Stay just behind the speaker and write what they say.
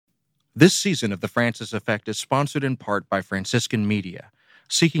This season of The Francis Effect is sponsored in part by Franciscan Media,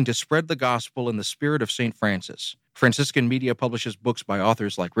 seeking to spread the gospel in the spirit of St. Francis. Franciscan Media publishes books by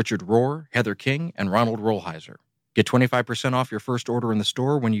authors like Richard Rohr, Heather King, and Ronald Rollheiser. Get 25% off your first order in the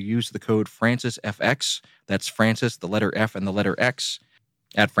store when you use the code FrancisFX, that's Francis, the letter F, and the letter X,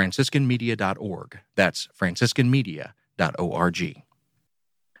 at franciscanmedia.org. That's franciscanmedia.org.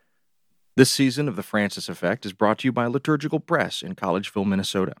 This season of The Francis Effect is brought to you by Liturgical Press in Collegeville,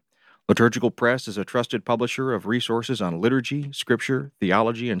 Minnesota. Liturgical Press is a trusted publisher of resources on liturgy, scripture,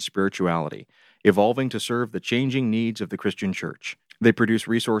 theology, and spirituality, evolving to serve the changing needs of the Christian Church. They produce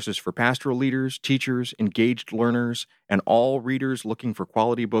resources for pastoral leaders, teachers, engaged learners, and all readers looking for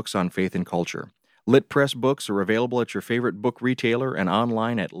quality books on faith and culture. Lit Press books are available at your favorite book retailer and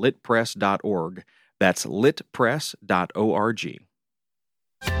online at litpress.org. That's litpress.org.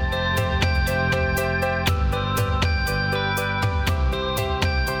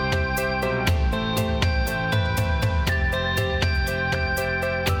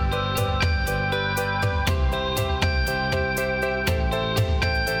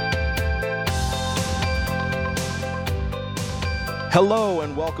 Hello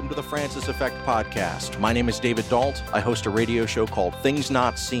and welcome to the Francis Effect podcast. My name is David Dalt. I host a radio show called Things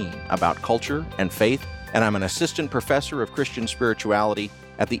Not Seen about culture and faith, and I'm an assistant professor of Christian spirituality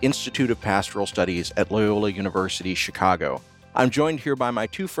at the Institute of Pastoral Studies at Loyola University, Chicago. I'm joined here by my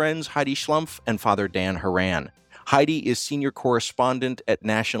two friends, Heidi Schlumpf and Father Dan Haran. Heidi is senior correspondent at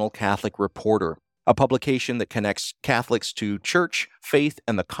National Catholic Reporter, a publication that connects Catholics to church, faith,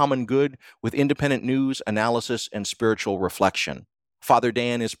 and the common good with independent news, analysis, and spiritual reflection. Father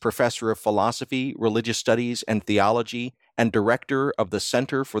Dan is professor of philosophy, religious studies, and theology, and director of the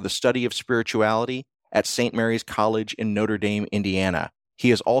Center for the Study of Spirituality at St. Mary's College in Notre Dame, Indiana. He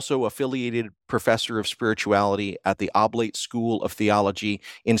is also affiliated professor of spirituality at the Oblate School of Theology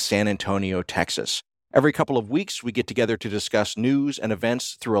in San Antonio, Texas. Every couple of weeks, we get together to discuss news and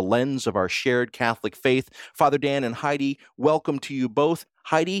events through a lens of our shared Catholic faith. Father Dan and Heidi, welcome to you both.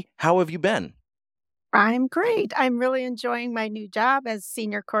 Heidi, how have you been? I'm great. I'm really enjoying my new job as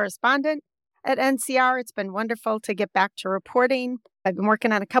senior correspondent at NCR. It's been wonderful to get back to reporting. I've been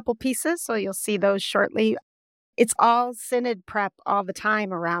working on a couple pieces, so you'll see those shortly. It's all synod prep all the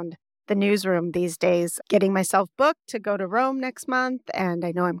time around the newsroom these days, getting myself booked to go to Rome next month. And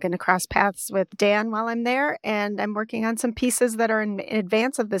I know I'm going to cross paths with Dan while I'm there. And I'm working on some pieces that are in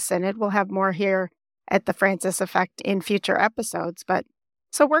advance of the synod. We'll have more here at the Francis Effect in future episodes. But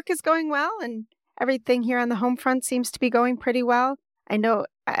so work is going well, and everything here on the home front seems to be going pretty well. I know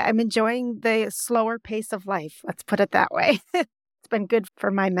I'm enjoying the slower pace of life. Let's put it that way. It's been good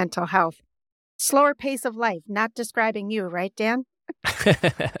for my mental health. Slower pace of life, not describing you, right, Dan?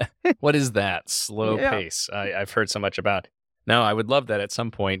 What is that? Slow pace. I've heard so much about. No, I would love that at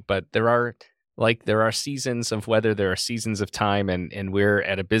some point, but there are seasons of weather, there are seasons of time, and we're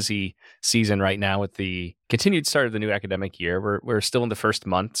at a busy season right now with the continued start of the new academic year. We're still in the first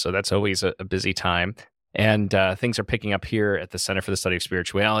month, so that's always a busy time. And things are picking up here at the Center for the Study of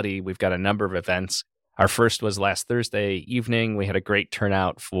Spirituality. We've got a number of events. Our first was last Thursday evening. We had a great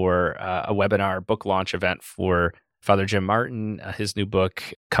turnout for a webinar book launch event for Father Jim Martin, his new book,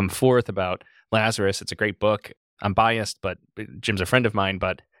 Come Forth, about Lazarus. It's a great book. I'm biased, but Jim's a friend of mine,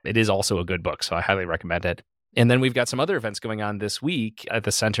 but it is also a good book, so I highly recommend it. And then we've got some other events going on this week at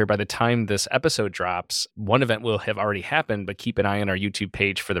the center. By the time this episode drops, one event will have already happened, but keep an eye on our YouTube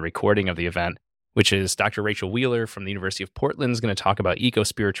page for the recording of the event, which is Dr. Rachel Wheeler from the University of Portland is going to talk about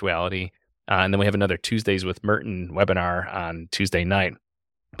eco-spirituality. And then we have another Tuesdays with Merton webinar on Tuesday night.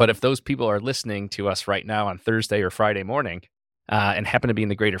 But if those people are listening to us right now on Thursday or Friday morning and happen to be in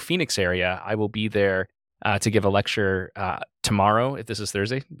the greater Phoenix area, I will be there to give a lecture tomorrow, if this is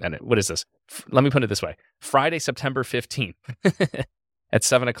Thursday. And what is this? Let me put it this way. Friday, September 15th at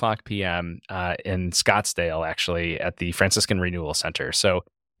 7 o'clock p.m. In Scottsdale, actually, at the Franciscan Renewal Center. So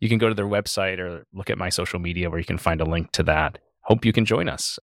you can go to their website or look at my social media where you can find a link to that. Hope you can join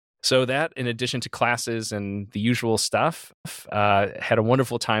us. So that, in addition to classes and the usual stuff, had a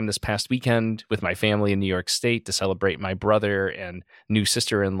wonderful time this past weekend with my family in New York State to celebrate my brother and new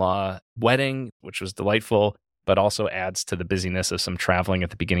sister-in-law wedding, which was delightful, but also adds to the busyness of some traveling at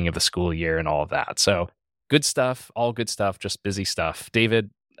the beginning of the school year and all of that. So good stuff, all good stuff, just busy stuff.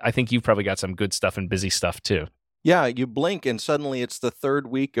 David, I think you've probably got some good stuff and busy stuff too. Yeah, you blink and suddenly it's the third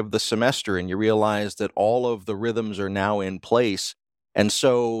week of the semester and you realize that all of the rhythms are now in place. And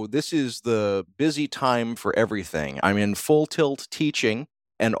so this is the busy time for everything. I'm in full tilt teaching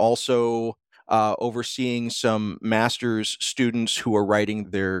and also overseeing some master's students who are writing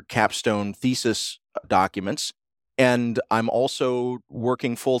their capstone thesis documents. And I'm also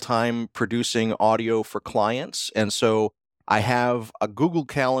working full-time producing audio for clients. And so I have a Google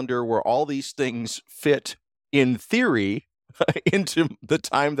Calendar where all these things fit in theory into the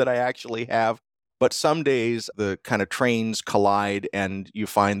time that I actually have. But some days the kind of trains collide and you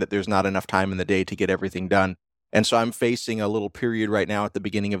find that there's not enough time in the day to get everything done. And so I'm facing a little period right now at the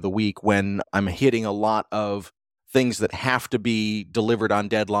beginning of the week when I'm hitting a lot of things that have to be delivered on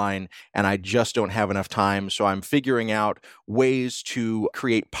deadline, and I just don't have enough time. So I'm figuring out ways to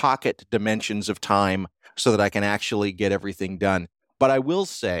create pocket dimensions of time so that I can actually get everything done. But I will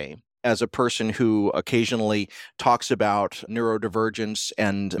say, as a person who occasionally talks about neurodivergence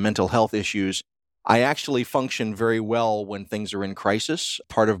and mental health issues, I actually function very well when things are in crisis.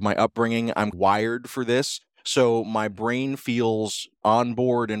 Part of my upbringing, I'm wired for this. So my brain feels on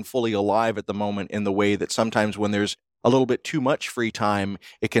board and fully alive at the moment in the way that sometimes when there's a little bit too much free time,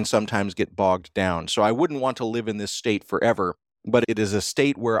 it can sometimes get bogged down. So I wouldn't want to live in this state forever, but it is a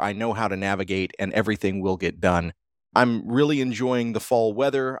state where I know how to navigate and everything will get done. I'm really enjoying the fall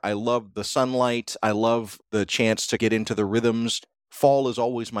weather. I love the sunlight. I love the chance to get into the rhythms. Fall is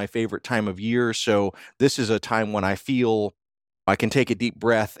always my favorite time of year. So this is a time when I feel I can take a deep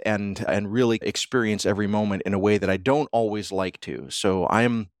breath and really experience every moment in a way that I don't always like to. So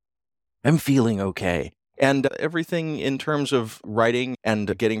I'm feeling okay. And everything in terms of writing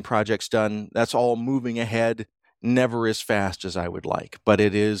and getting projects done, that's all moving ahead, never as fast as I would like, but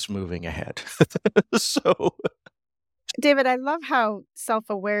it is moving ahead. So, David, I love how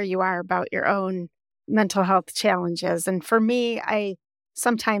self-aware you are about your own mental health challenges. And for me, I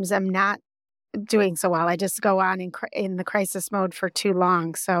sometimes am not doing so well. I just go on in the crisis mode for too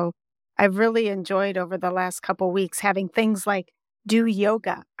long. So I've really enjoyed over the last couple of weeks having things like do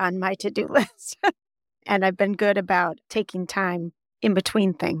yoga on my to-do list. And I've been good about taking time in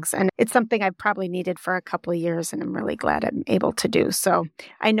between things. And it's something I've probably needed for a couple of years, and I'm really glad I'm able to do. So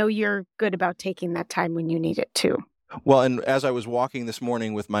I know you're good about taking that time when you need it too. Well, and as I was walking this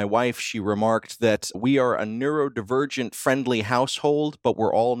morning with my wife, she remarked that we are a neurodivergent friendly household, but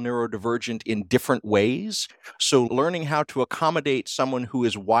we're all neurodivergent in different ways. So learning how to accommodate someone who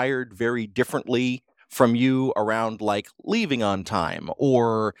is wired very differently from you around like leaving on time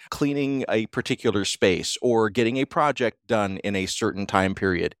or cleaning a particular space or getting a project done in a certain time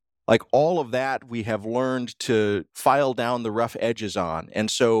period. Like all of that, we have learned to file down the rough edges on.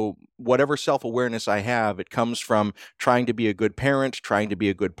 And so whatever self-awareness I have, it comes from trying to be a good parent, trying to be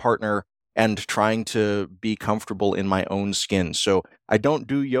a good partner, and trying to be comfortable in my own skin. So I don't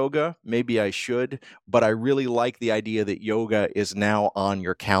do yoga. Maybe I should, but I really like the idea that yoga is now on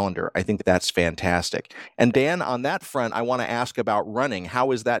your calendar. I think that's fantastic. And Dan, on that front, I want to ask about running.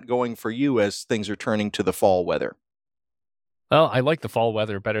 How is that going for you as things are turning to the fall weather? Well, I like the fall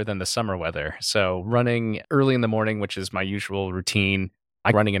weather better than the summer weather. So running early in the morning, which is my usual routine,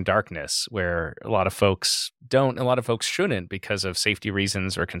 I'm running in darkness where a lot of folks don't, a lot of folks shouldn't because of safety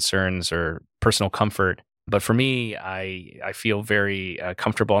reasons or concerns or personal comfort. But for me, I feel very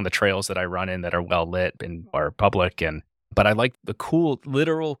comfortable on the trails that I run in that are well lit and are public. But I like the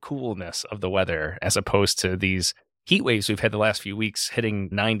literal coolness of the weather as opposed to these heat waves we've had the last few weeks hitting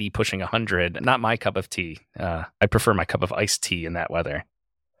 90, pushing 100. Not my cup of tea. I prefer my cup of iced tea in that weather.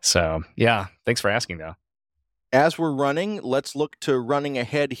 So yeah, thanks for asking though. As we're running, let's look to running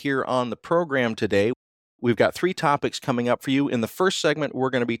ahead here on the program today. We've got 3 topics coming up for you. In the first segment, we're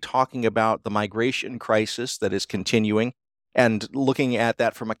going to be talking about the migration crisis that is continuing and looking at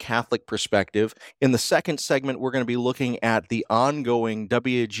that from a Catholic perspective. In the second segment, we're going to be looking at the ongoing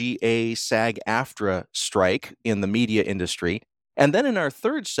WGA SAG-AFTRA strike in the media industry. And then in our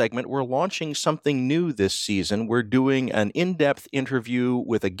third segment, we're launching something new this season. We're doing an in-depth interview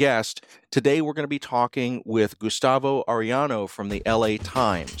with a guest. Today, we're going to be talking with Gustavo Arellano from the LA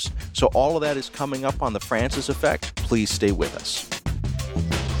Times. So all of that is coming up on The Francis Effect. Please stay with us.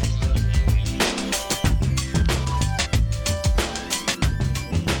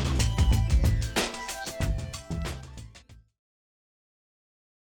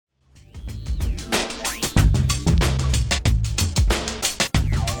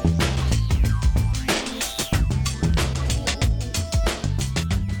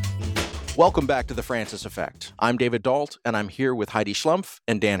 Welcome back to The Francis Effect. I'm David Dalt, and I'm here with Heidi Schlumpf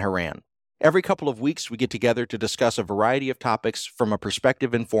and Dan Horan. Every couple of weeks, we get together to discuss a variety of topics from a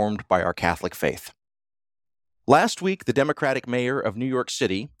perspective informed by our Catholic faith. Last week, the Democratic mayor of New York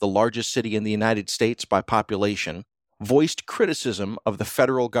City, the largest city in the United States by population, voiced criticism of the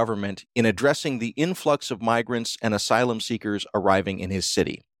federal government in addressing the influx of migrants and asylum seekers arriving in his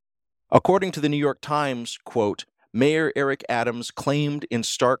city. According to the New York Times, quote, Mayor Eric Adams claimed in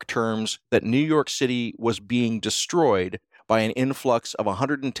stark terms that New York City was being destroyed by an influx of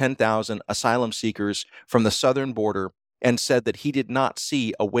 110,000 asylum seekers from the southern border and said that he did not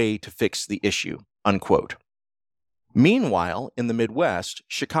see a way to fix the issue, unquote. Meanwhile, in the Midwest,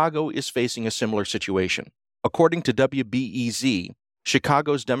 Chicago is facing a similar situation. According to WBEZ,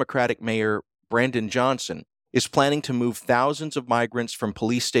 Chicago's Democratic Mayor Brandon Johnson is planning to move thousands of migrants from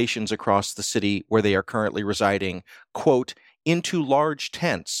police stations across the city where they are currently residing, quote, into large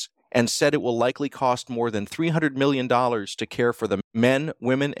tents, and said it will likely cost more than $300 million to care for the men,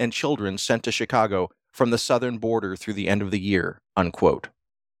 women, and children sent to Chicago from the southern border through the end of the year, unquote.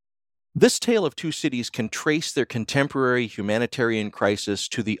 This tale of two cities can trace their contemporary humanitarian crisis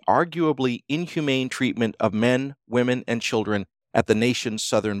to the arguably inhumane treatment of men, women, and children at the nation's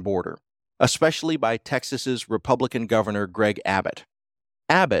southern border, especially by Texas's Republican Governor Greg Abbott.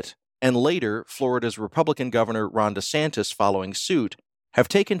 Abbott, and later Florida's Republican Governor Ron DeSantis following suit, have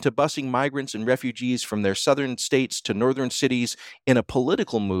taken to busing migrants and refugees from their southern states to northern cities in a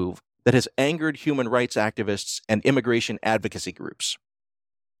political move that has angered human rights activists and immigration advocacy groups.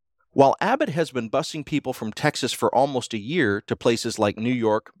 While Abbott has been busing people from Texas for almost a year to places like New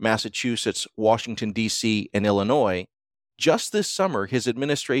York, Massachusetts, Washington, D.C., and Illinois, just this summer his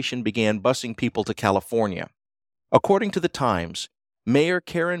administration began busing people to California. According to The Times, Mayor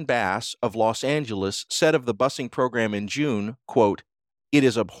Karen Bass of Los Angeles said of the busing program in June, quote, "It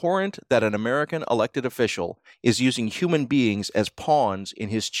is abhorrent that an American elected official is using human beings as pawns in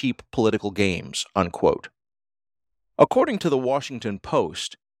his cheap political games," unquote. According to the Washington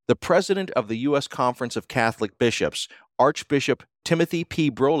Post, the president of the U.S. Conference of Catholic Bishops, Archbishop Timothy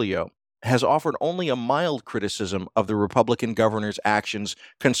P. Broglio, has offered only a mild criticism of the Republican governor's actions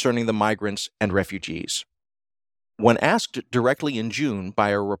concerning the migrants and refugees. When asked directly in June by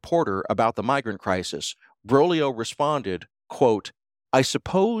a reporter about the migrant crisis, Broglio responded, quote, "I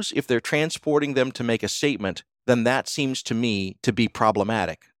suppose if they're transporting them to make a statement, then that seems to me to be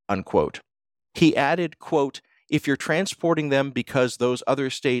problematic," unquote. He added, quote, "If you're transporting them because those other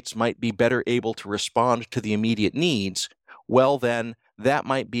states might be better able to respond to the immediate needs, well then, that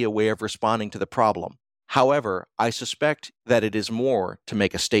might be a way of responding to the problem. However, I suspect that it is more to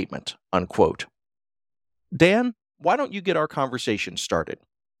make a statement," unquote. Dan, why don't you get our conversation started?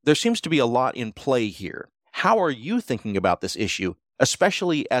 There seems to be a lot in play here. How are you thinking about this issue,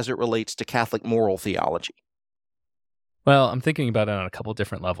 especially as it relates to Catholic moral theology? Well, I'm thinking about it on a couple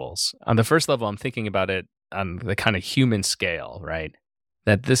different levels. On the first level, I'm thinking about it on the kind of human scale, right?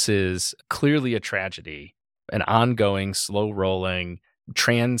 That this is clearly a tragedy, an ongoing, slow-rolling,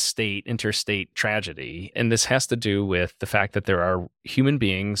 trans-state, interstate tragedy. And this has to do with the fact that there are human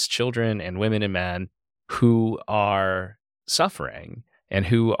beings, children and women and men, who are suffering and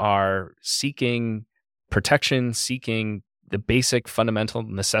who are seeking protection, seeking the basic fundamental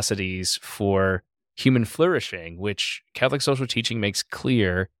necessities for human flourishing, which Catholic social teaching makes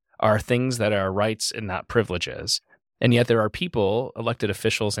clear are things that are rights and not privileges. And yet there are people, elected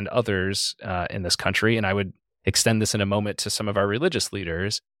officials and others in this country, and I would extend this in a moment to some of our religious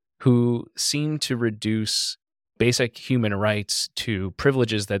leaders, who seem to reduce basic human rights to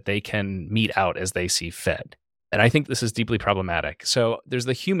privileges that they can mete out as they see fit. And I think this is deeply problematic. So there's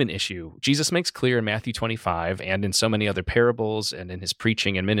the human issue. Jesus makes clear in Matthew 25 and in so many other parables and in his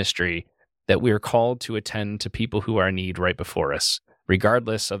preaching and ministry that we are called to attend to people who are in need right before us,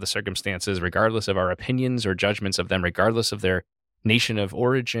 regardless of the circumstances, regardless of our opinions or judgments of them, regardless of their nation of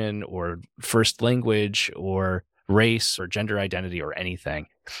origin or first language or race or gender identity or anything.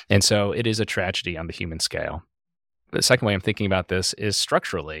 And so it is a tragedy on the human scale. The second way I'm thinking about this is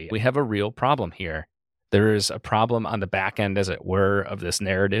structurally, we have a real problem here. There is a problem on the back end, as it were, of this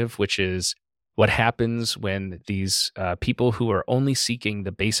narrative, which is what happens when these people who are only seeking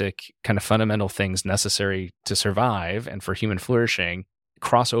the basic kind of fundamental things necessary to survive and for human flourishing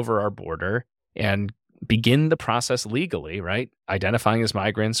cross over our border and begin the process legally, right? Identifying as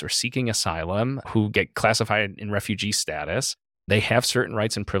migrants or seeking asylum, who get classified in refugee status. They have certain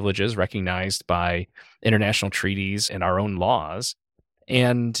rights and privileges recognized by international treaties and our own laws.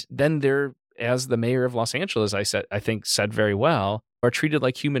 And then they're, as the mayor of Los Angeles, I think said very well, are treated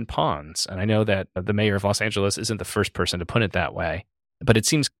like human pawns. And I know that the mayor of Los Angeles isn't the first person to put it that way, but it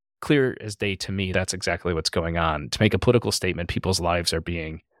seems clear as day to me that's exactly what's going on. To make a political statement, people's lives are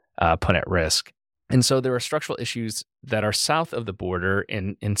being put at risk. And so there are structural issues that are south of the border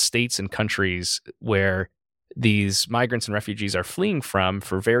in states and countries where these migrants and refugees are fleeing from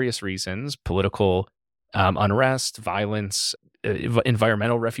for various reasons: political unrest, violence,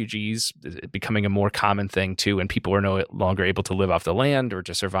 environmental refugees becoming a more common thing too, and people are no longer able to live off the land or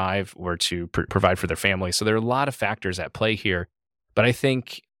to survive or to provide for their families. So there are a lot of factors at play here, but I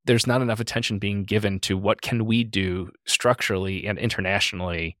think there's not enough attention being given to what can we do structurally and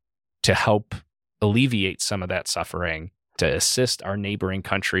internationally to help alleviate some of that suffering, to assist our neighboring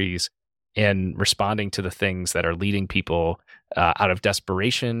countries in responding to the things that are leading people out of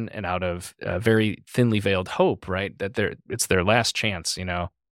desperation and out of very thinly veiled hope, right? That it's their last chance,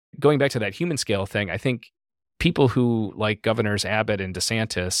 Going back to that human scale thing, I think people who, like Governors Abbott and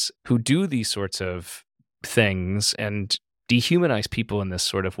DeSantis, who do these sorts of things and dehumanize people in this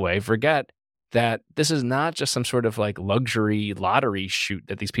sort of way, forget that this is not just some sort of like luxury lottery shoot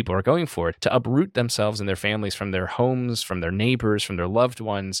that these people are going for, to uproot themselves and their families from their homes, from their neighbors, from their loved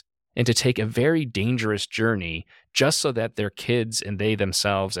ones, and to take a very dangerous journey just so that their kids and they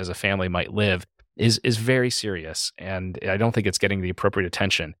themselves as a family might live is very serious. And I don't think it's getting the appropriate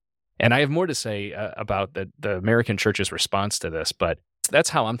attention. And I have more to say about the American church's response to this, but that's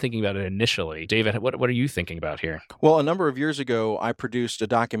how I'm thinking about it initially. David, what are you thinking about here? Well, a number of years ago, I produced a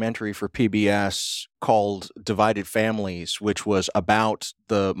documentary for PBS called Divided Families, which was about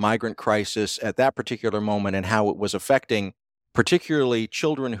the migrant crisis at that particular moment and how it was affecting particularly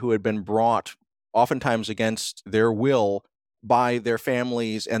children who had been brought oftentimes against their will by their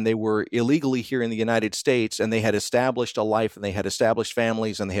families, and they were illegally here in the United States, and they had established a life, and they had established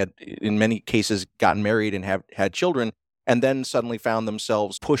families, and they had, in many cases, gotten married and have had children, and then suddenly found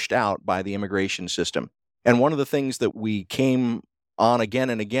themselves pushed out by the immigration system. And one of the things that we came on again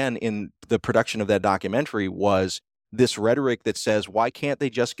and again in the production of that documentary was this rhetoric that says, why can't they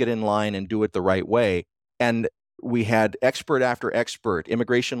just get in line and do it the right way? And we had expert after expert,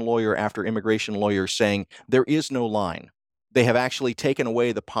 immigration lawyer after immigration lawyer saying, there is no line. They have actually taken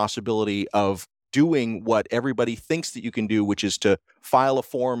away the possibility of doing what everybody thinks that you can do, which is to file a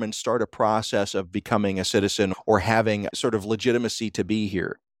form and start a process of becoming a citizen or having sort of legitimacy to be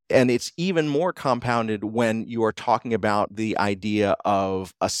here. And it's even more compounded when you are talking about the idea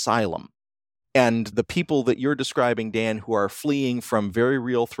of asylum. And the people that you're describing, Dan, who are fleeing from very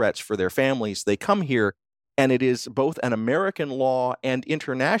real threats for their families, they come here, and it is both an American law and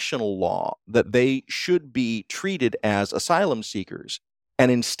international law that they should be treated as asylum seekers.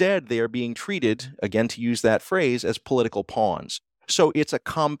 And instead, they are being treated, again to use that phrase, as political pawns. So it's a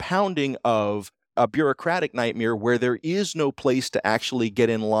compounding of a bureaucratic nightmare where there is no place to actually get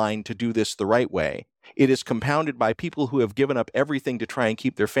in line to do this the right way. It is compounded by people who have given up everything to try and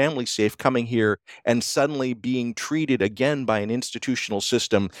keep their families safe, coming here and suddenly being treated again by an institutional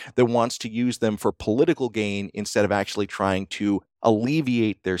system that wants to use them for political gain instead of actually trying to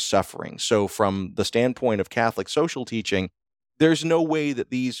alleviate their suffering. So from the standpoint of Catholic social teaching, there's no way that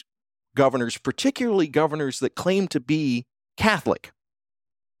these governors, particularly governors that claim to be Catholic,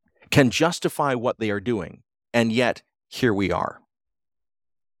 can justify what they are doing. And yet, here we are.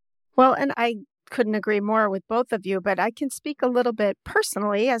 Well, and I couldn't agree more with both of you, but I can speak a little bit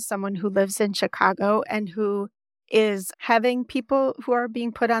personally as someone who lives in Chicago and who is having people who are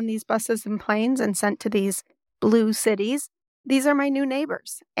being put on these buses and planes and sent to these blue cities. These are my new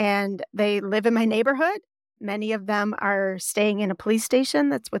neighbors, and they live in my neighborhood. Many of them are staying in a police station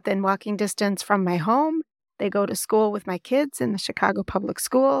that's within walking distance from my home. They go to school with my kids in the Chicago public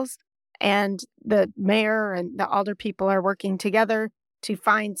schools, and the mayor and the alder people are working together to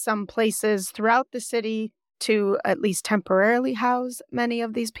find some places throughout the city to at least temporarily house many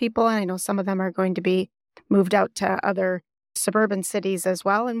of these people. And I know some of them are going to be moved out to other suburban cities as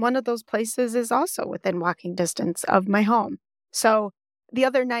well. And one of those places is also within walking distance of my home. So the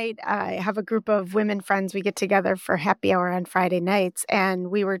other night, I have a group of women friends. We get together for happy hour on Friday nights,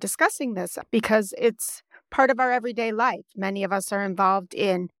 and we were discussing this because it's part of our everyday life. Many of us are involved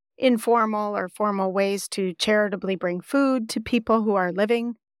in informal or formal ways to charitably bring food to people who are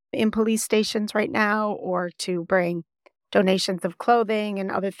living in police stations right now, or to bring donations of clothing and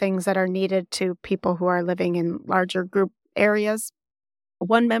other things that are needed to people who are living in larger group areas.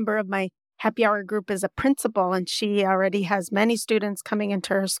 One member of my happy hour group is a principal, and she already has many students coming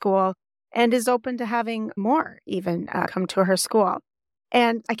into her school and is open to having more even come to her school.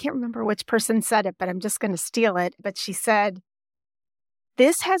 And I can't remember which person said it, but I'm just going to steal it. But she said,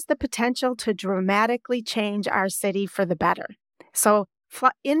 this has the potential to dramatically change our city for the better. So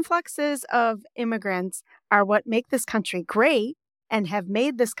influxes of immigrants are what make this country great and have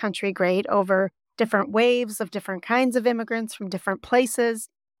made this country great over different waves of different kinds of immigrants from different places.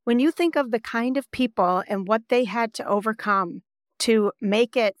 When you think of the kind of people and what they had to overcome to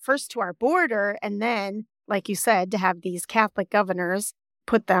make it first to our border, and then, like you said, to have these Catholic governors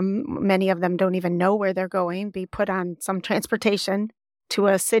put them, many of them don't even know where they're going, be put on some transportation to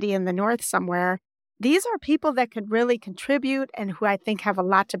a city in the north somewhere. These are people that could really contribute and who I think have a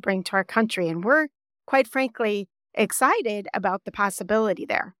lot to bring to our country. And we're, quite frankly, excited about the possibility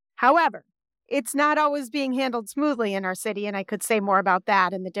there. However, it's not always being handled smoothly in our city, and I could say more about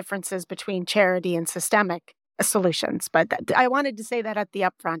that and the differences between charity and systemic solutions. But I wanted to say that at the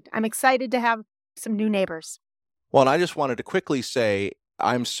upfront. I'm excited to have some new neighbors. Well, and I just wanted to quickly say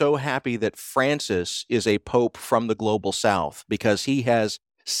I'm so happy that Francis is a pope from the global south, because he has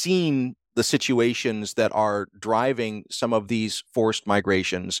seen the situations that are driving some of these forced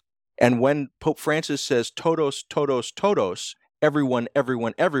migrations. And when Pope Francis says todos, todos, todos, everyone,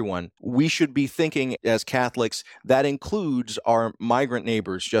 everyone, everyone, we should be thinking as Catholics that includes our migrant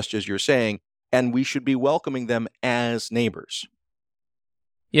neighbors, just as you're saying, and we should be welcoming them as neighbors.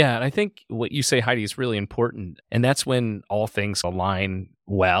 Yeah, and I think what you say, Heidi, is really important. And that's when all things align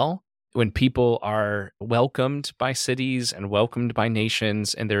well, when people are welcomed by cities and welcomed by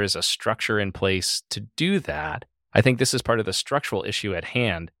nations, and there is a structure in place to do that. I think this is part of the structural issue at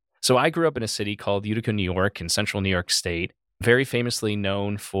hand. So I grew up in a city called Utica, New York, in central New York State, very famously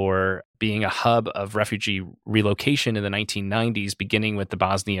known for being a hub of refugee relocation in the 1990s, beginning with the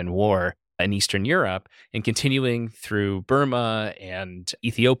Bosnian War in Eastern Europe and continuing through Burma and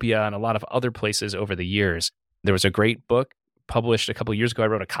Ethiopia and a lot of other places over the years. There was a great book published a couple of years ago. I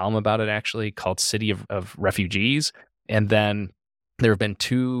wrote a column about it, actually, called City of Refugees. And then there have been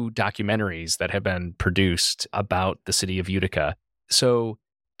 2 documentaries that have been produced about the city of Utica. So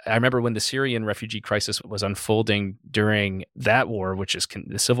I remember when the Syrian refugee crisis was unfolding during that war, which is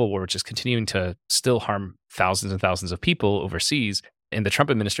the civil war, which is continuing to still harm thousands and thousands of people overseas. And the Trump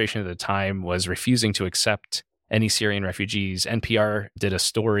administration at the time was refusing to accept any Syrian refugees. NPR did a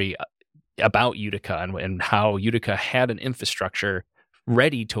story about Utica and how Utica had an infrastructure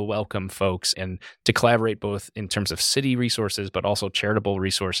ready to welcome folks and to collaborate both in terms of city resources, but also charitable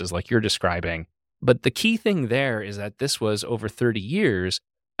resources like you're describing. But the key thing there is that this was over 30 years,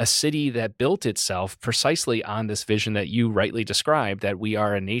 a city that built itself precisely on this vision that you rightly described, that we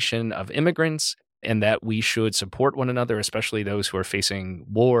are a nation of immigrants and that we should support one another, especially those who are facing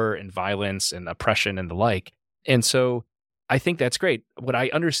war and violence and oppression and the like. And so I think that's great. What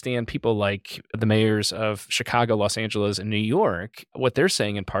I understand people like the mayors of Chicago, Los Angeles, and New York, what they're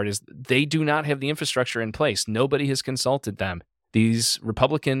saying in part is they do not have the infrastructure in place. Nobody has consulted them. These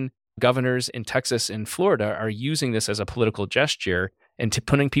Republican governors in Texas and Florida are using this as a political gesture and to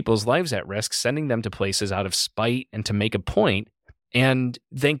putting people's lives at risk, sending them to places out of spite and to make a point. And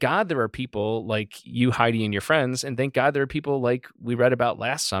thank God there are people like you, Heidi, and your friends. And thank God there are people like we read about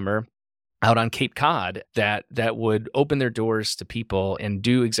last summer out on Cape Cod that would open their doors to people and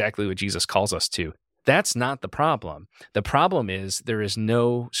do exactly what Jesus calls us to. That's not the problem. The problem is there is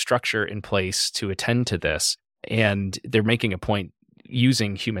no structure in place to attend to this. And they're making a point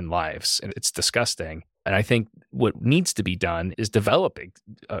using human lives. And it's disgusting. And I think what needs to be done is developing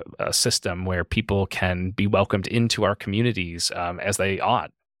a system where people can be welcomed into our communities as they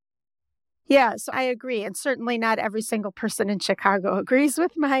ought. Yeah, so I agree. And certainly not every single person in Chicago agrees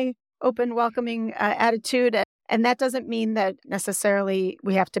with my open, welcoming attitude. And that doesn't mean that necessarily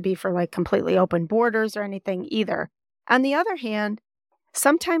we have to be for like completely open borders or anything either. On the other hand,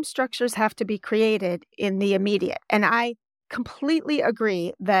 sometimes structures have to be created in the immediate. And I completely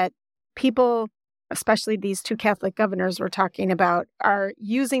agree that people, especially these 2 Catholic governors we're talking about, are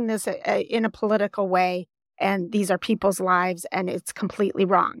using this in a political way, and these are people's lives, and it's completely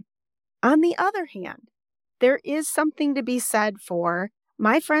wrong. On the other hand, there is something to be said for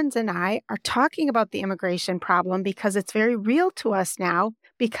my friends and I are talking about the immigration problem because it's very real to us now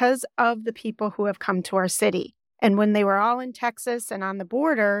because of the people who have come to our city. And when they were all in Texas and on the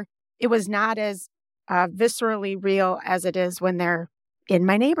border, it was not as viscerally real as it is when they're in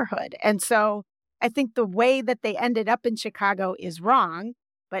my neighborhood. And so I think the way that they ended up in Chicago is wrong.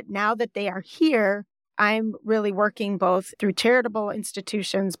 But now that they are here, I'm really working both through charitable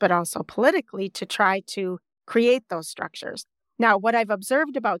institutions, but also politically to try to create those structures. Now, what I've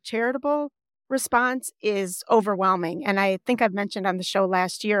observed about charitable response is overwhelming. And I think I've mentioned on the show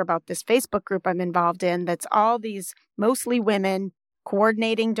last year about this Facebook group I'm involved in that's all these mostly women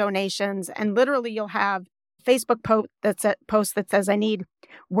coordinating donations. And literally you'll have Facebook post that says, I need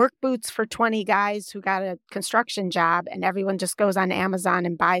work boots for 20 guys who got a construction job, and everyone just goes on Amazon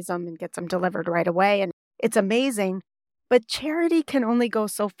and buys them and gets them delivered right away. And it's amazing. But charity can only go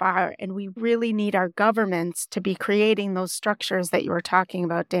so far, and we really need our governments to be creating those structures that you were talking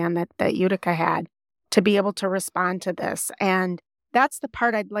about, Dan, that Utica had, to be able to respond to this. And that's the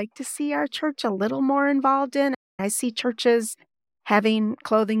part I'd like to see our church a little more involved in. I see churches having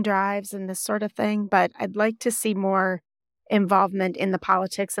clothing drives and this sort of thing. But I'd like to see more involvement in the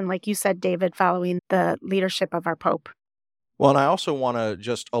politics. And like you said, David, following the leadership of our Pope. Well, and I also want to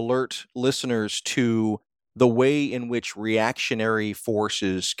just alert listeners to the way in which reactionary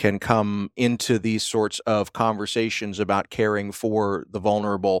forces can come into these sorts of conversations about caring for the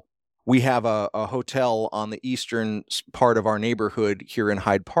vulnerable. We have a hotel on the eastern part of our neighborhood here in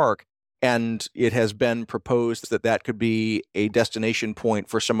Hyde Park, and it has been proposed that that could be a destination point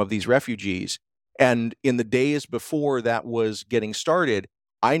for some of these refugees. And in the days before that was getting started,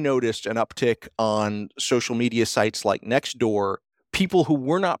 I noticed an uptick on social media sites like Nextdoor, people who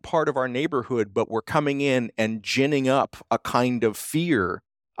were not part of our neighborhood, but were coming in and ginning up a kind of fear,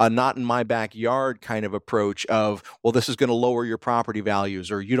 a not in my backyard kind of approach of, well, this is going to lower your property values,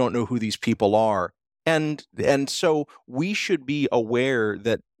 or you don't know who these people are. And so we should be aware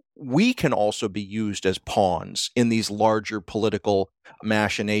that we can also be used as pawns in these larger political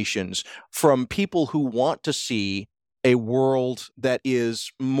machinations from people who want to see a world that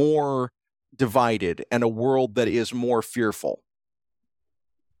is more divided and a world that is more fearful.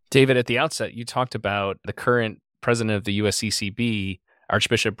 David, at the outset, you talked about the current president of the USCCB,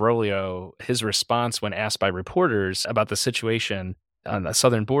 Archbishop Broglio, his response when asked by reporters about the situation on the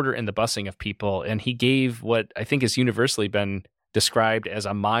southern border and the busing of people. And he gave what I think has universally been described as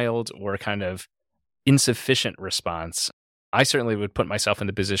a mild or kind of insufficient response. I certainly would put myself in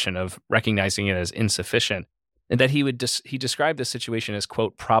the position of recognizing it as insufficient, and that he described the situation as,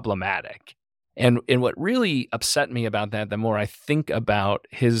 quote, problematic. And what really upset me about that, the more I think about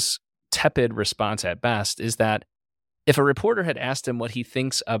his tepid response at best, is that if a reporter had asked him what he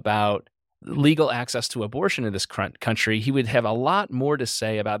thinks about legal access to abortion in this country, he would have a lot more to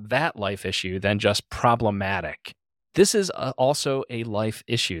say about that life issue than just problematic. This is also a life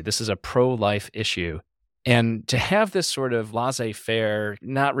issue. This is a pro-life issue. And to have this sort of laissez-faire,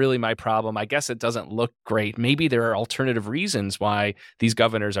 not really my problem, I guess it doesn't look great. Maybe there are alternative reasons why these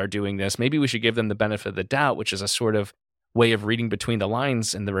governors are doing this. Maybe we should give them the benefit of the doubt, which is a sort of way of reading between the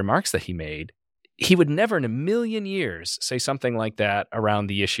lines in the remarks that he made. He would never in a million years say something like that around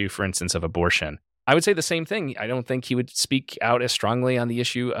the issue, for instance, of abortion. I would say the same thing. I don't think he would speak out as strongly on the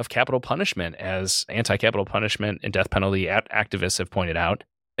issue of capital punishment as anti-capital punishment and death penalty activists have pointed out.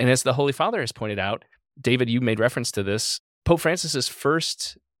 And as the Holy Father has pointed out, David, you made reference to this. Pope Francis's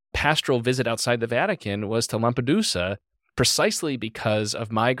first pastoral visit outside the Vatican was to Lampedusa, precisely because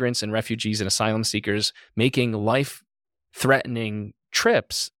of migrants and refugees and asylum seekers making life-threatening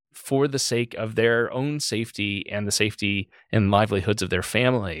trips for the sake of their own safety and the safety and livelihoods of their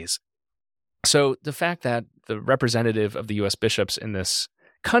families. So the fact that the representative of the U.S. bishops in this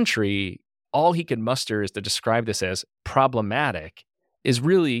country, all he could muster is to describe this as problematic, is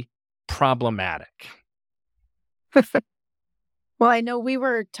really problematic. Well, I know we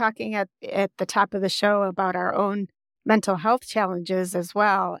were talking at the top of the show about our own mental health challenges as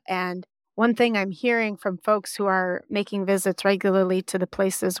well. And one thing I'm hearing from folks who are making visits regularly to the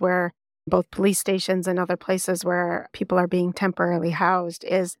places where both police stations and other places where people are being temporarily housed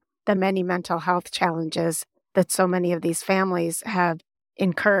is the many mental health challenges that so many of these families have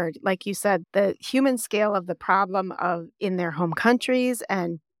incurred. Like you said, the human scale of the problem of in their home countries.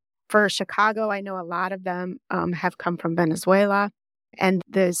 And for Chicago, I know a lot of them have come from Venezuela, and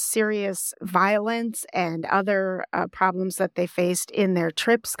the serious violence and other problems that they faced in their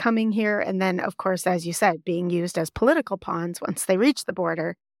trips coming here. And then, of course, as you said, being used as political pawns once they reach the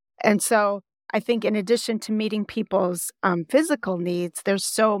border. And so I think in addition to meeting people's physical needs, there's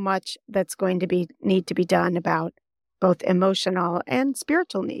so much that's going to need to be done about both emotional and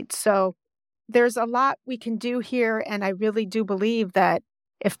spiritual needs. So there's a lot we can do here. And I really do believe that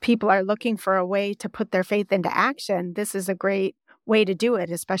if people are looking for a way to put their faith into action, this is a great way to do it,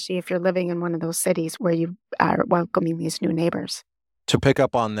 especially if you're living in one of those cities where you are welcoming these new neighbors. To pick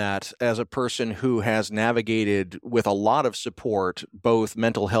up on that, as a person who has navigated with a lot of support both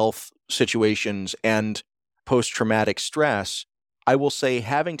mental health situations and post-traumatic stress, I will say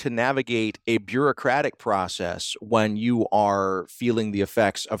having to navigate a bureaucratic process when you are feeling the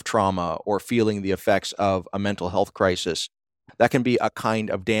effects of trauma or feeling the effects of a mental health crisis, that can be a kind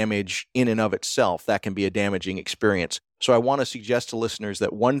of damage in and of itself. That can be a damaging experience. So I want to suggest to listeners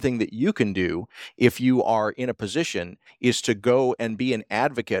that one thing that you can do if you are in a position is to go and be an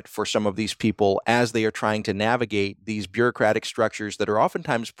advocate for some of these people as they are trying to navigate these bureaucratic structures that are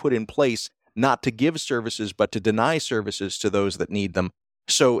oftentimes put in place not to give services, but to deny services to those that need them.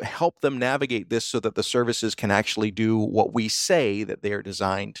 So help them navigate this so that the services can actually do what we say that they are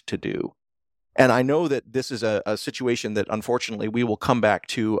designed to do. And I know that this is a situation that, unfortunately, we will come back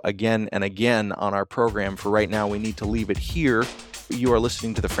to again and again on our program. For right now, we need to leave it here. You are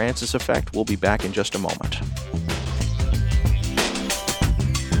listening to The Francis Effect. We'll be back in just a moment.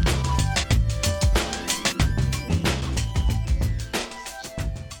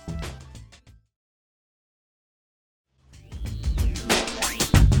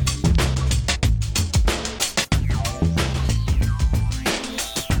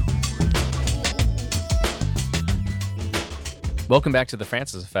 Welcome back to The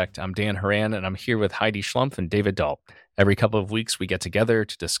Francis Effect. I'm Dan Horan, and I'm here with Heidi Schlumpf and David Dault. Every couple of weeks, we get together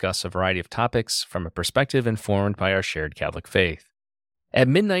to discuss a variety of topics from a perspective informed by our shared Catholic faith. At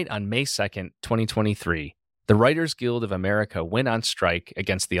midnight on May 2nd, 2023, the Writers Guild of America went on strike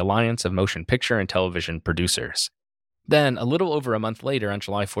against the Alliance of Motion Picture and Television Producers. Then, a little over a month later, on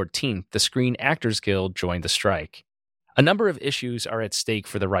July 14th, the Screen Actors Guild joined the strike. A number of issues are at stake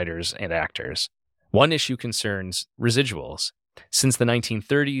for the writers and actors. One issue concerns residuals. Since the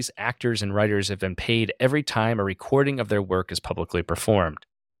 1930s, actors and writers have been paid every time a recording of their work is publicly performed.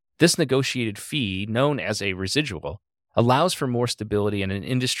 This negotiated fee, known as a residual, allows for more stability in an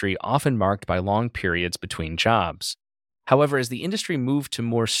industry often marked by long periods between jobs. However, as the industry moved to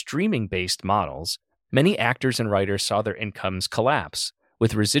more streaming-based models, many actors and writers saw their incomes collapse,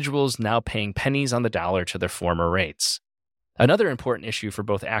 with residuals now paying pennies on the dollar to their former rates. Another important issue for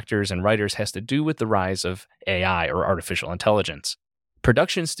both actors and writers has to do with the rise of AI, or artificial intelligence.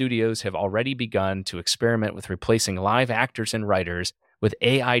 Production studios have already begun to experiment with replacing live actors and writers with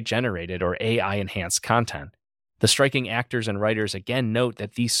AI-generated or AI-enhanced content. The striking actors and writers again note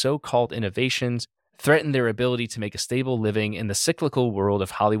that these so-called innovations threaten their ability to make a stable living in the cyclical world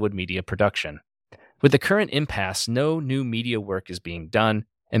of Hollywood media production. With the current impasse, no new media work is being done,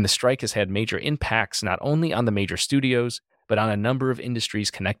 and the strike has had major impacts not only on the major studios, but on a number of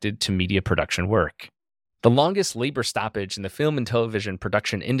industries connected to media production work. The longest labor stoppage in the film and television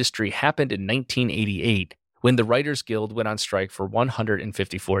production industry happened in 1988, when the Writers Guild went on strike for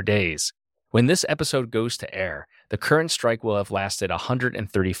 154 days. When this episode goes to air, the current strike will have lasted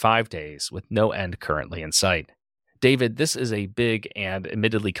 135 days, with no end currently in sight. David, this is a big and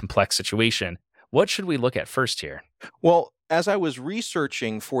admittedly complex situation. What should we look at first here? Well, as I was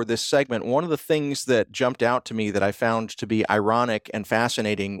researching for this segment, one of the things that jumped out to me that I found to be ironic and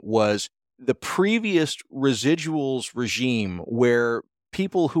fascinating was the previous residuals regime, where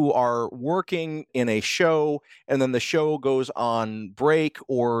people who are working in a show and then the show goes on break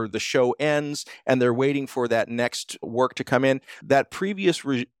or the show ends and they're waiting for that next work to come in. That previous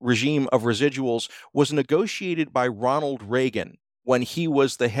regime of residuals was negotiated by Ronald Reagan when he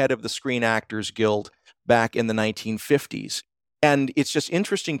was the head of the Screen Actors Guild back in the 1950s. And it's just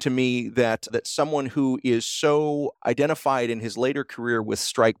interesting to me that someone who is so identified in his later career with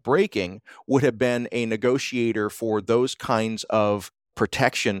strike breaking would have been a negotiator for those kinds of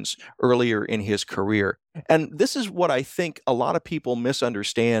protections earlier in his career. And this is what I think a lot of people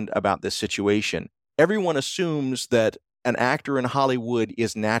misunderstand about this situation. Everyone assumes that an actor in Hollywood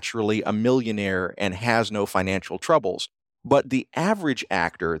is naturally a millionaire and has no financial troubles. But the average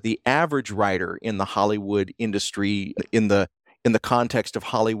actor, the average writer in the Hollywood industry, in the context of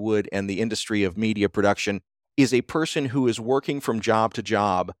Hollywood and the industry of media production, is a person who is working from job to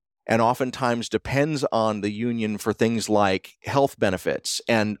job and oftentimes depends on the union for things like health benefits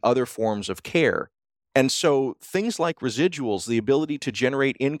and other forms of care. And so things like residuals, the ability to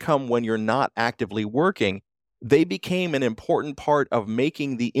generate income when you're not actively working, they became an important part of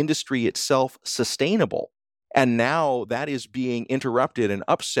making the industry itself sustainable. And now that is being interrupted and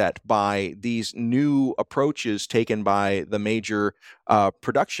upset by these new approaches taken by the major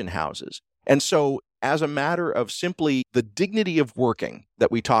production houses. And so as a matter of simply the dignity of working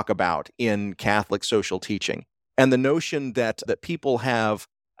that we talk about in Catholic social teaching, and the notion that people have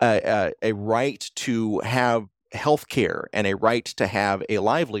a right to have health care and a right to have a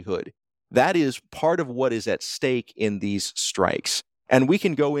livelihood, that is part of what is at stake in these strikes. And we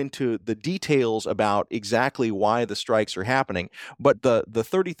can go into the details about exactly why the strikes are happening. But the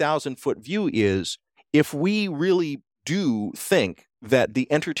 30,000-foot view is, if we really do think that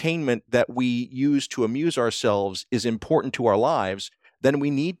the entertainment that we use to amuse ourselves is important to our lives, then we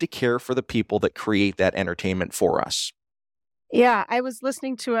need to care for the people that create that entertainment for us. Yeah, I was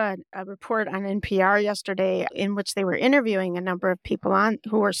listening to a report on NPR yesterday in which they were interviewing a number of people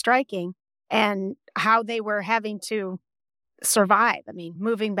who were striking and how they were having to survive. I mean,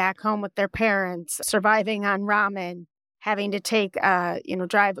 moving back home with their parents, surviving on ramen, having to take,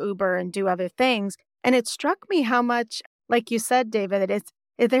 drive Uber and do other things. And it struck me how much, like you said, David,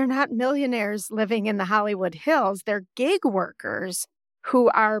 they're not millionaires living in the Hollywood Hills. They're gig workers who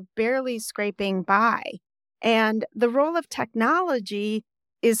are barely scraping by. And the role of technology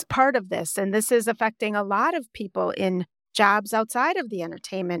is part of this. And this is affecting a lot of people in jobs outside of the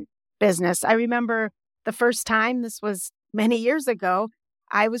entertainment business. I remember the first time, this was many years ago,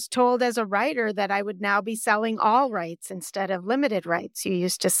 I was told as a writer that I would now be selling all rights instead of limited rights you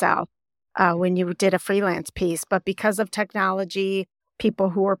used to sell when you did a freelance piece. But because of technology, people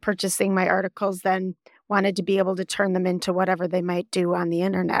who were purchasing my articles then wanted to be able to turn them into whatever they might do on the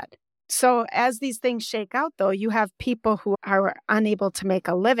internet. So as these things shake out, though, you have people who are unable to make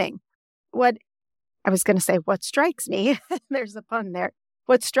a living. What strikes me, there's a pun there.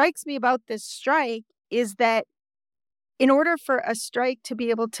 What strikes me about this strike is that in order for a strike to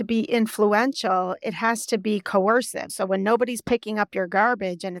be able to be influential, it has to be coercive. So when nobody's picking up your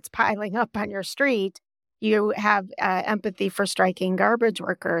garbage and it's piling up on your street, you have empathy for striking garbage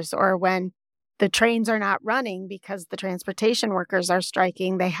workers. Or when the trains are not running because the transportation workers are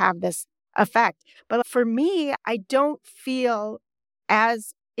striking, they have this effect. But for me, I don't feel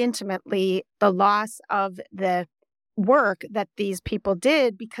as intimately the loss of the work that these people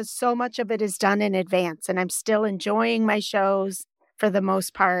did because so much of it is done in advance, and I'm still enjoying my shows for the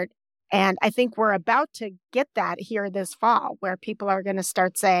most part. And I think we're about to get that here this fall, where people are going to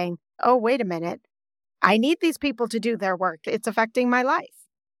start saying, oh, wait a minute, I need these people to do their work. It's affecting my life.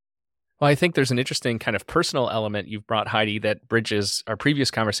 Well, I think there's an interesting kind of personal element you've brought, Heidi, that bridges our previous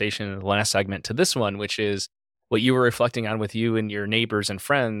conversation in the last segment to this one, which is what you were reflecting on with you and your neighbors and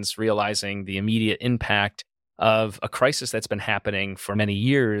friends, realizing the immediate impact of a crisis that's been happening for many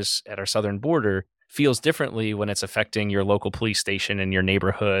years at our southern border feels differently when it's affecting your local police station in your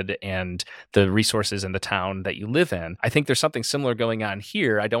neighborhood and the resources in the town that you live in. I think there's something similar going on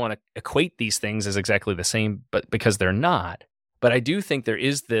here. I don't want to equate these things as exactly the same, but because they're not. But I do think there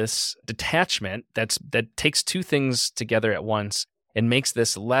is this detachment that takes two things together at once and makes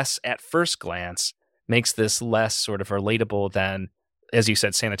this less, at first glance, makes this less sort of relatable than, as you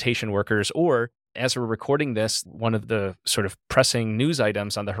said, sanitation workers. Or as we're recording this, one of the sort of pressing news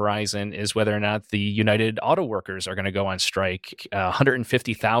items on the horizon is whether or not the United Auto Workers are going to go on strike.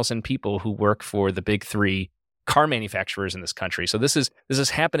 150,000 people who work for the big three car manufacturers in this country. So this is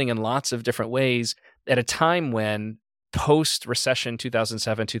happening in lots of different ways at a time when post-recession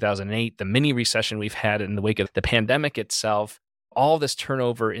 2007, 2008, the mini recession we've had in the wake of the pandemic itself, all this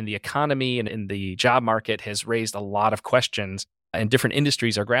turnover in the economy and in the job market has raised a lot of questions, and different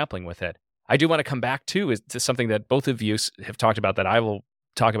industries are grappling with it. I do want to come back to something that both of you have talked about that I will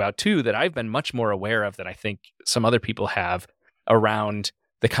talk about too, that I've been much more aware of than I think some other people have, around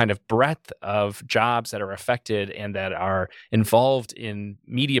the kind of breadth of jobs that are affected and that are involved in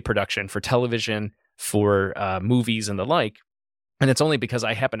media production for television, for movies and the like. And it's only because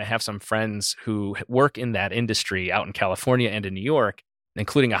I happen to have some friends who work in that industry out in California and in New York,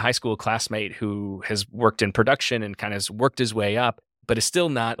 including a high school classmate who has worked in production and kind of has worked his way up, but is still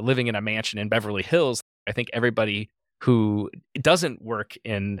not living in a mansion in Beverly Hills. I think everybody who doesn't work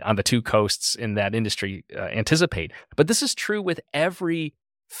on the two coasts in that industry anticipate. But this is true with every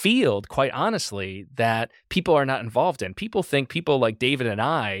field, quite honestly, that people are not involved in. People think people like David and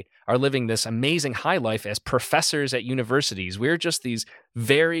I are living this amazing high life as professors at universities. We're just these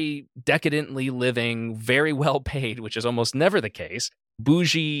very decadently living, very well paid, which is almost never the case,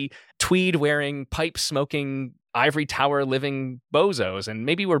 bougie, tweed wearing, pipe smoking, ivory tower living bozos. And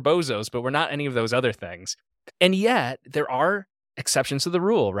maybe we're bozos, but we're not any of those other things. And yet there are exceptions to the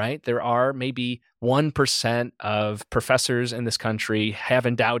rule, right? There are maybe 1% of professors in this country have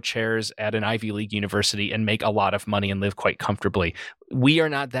endowed chairs at an Ivy League university and make a lot of money and live quite comfortably. We are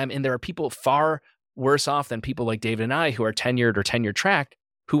not them. And there are people far worse off than people like David and I who are tenured or tenure track,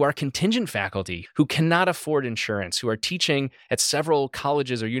 who are contingent faculty, who cannot afford insurance, who are teaching at several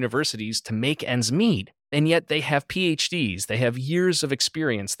colleges or universities to make ends meet. And yet they have PhDs, they have years of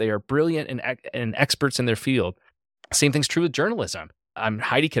experience, they are brilliant and experts in their field. Same thing's true with journalism.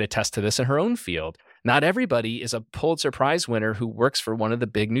 Heidi could attest to this in her own field. Not everybody is a Pulitzer Prize winner who works for one of the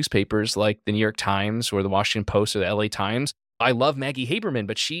big newspapers like the New York Times or the Washington Post or the LA Times. I love Maggie Haberman,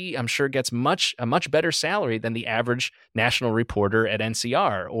 but she, I'm sure, gets a much better salary than the average national reporter at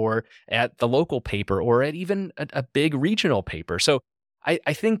NCR or at the local paper or at even a big regional paper. So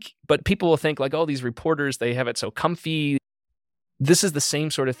I think, but people will think like, oh, these reporters, they have it so comfy. This is the same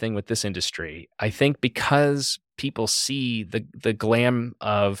sort of thing with this industry. I think because people see the glam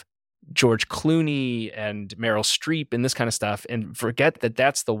of George Clooney and Meryl Streep and this kind of stuff and forget that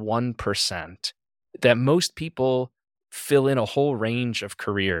that's the 1%, that most people fill in a whole range of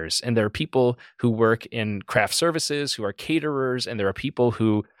careers. And there are people who work in craft services, who are caterers, and there are people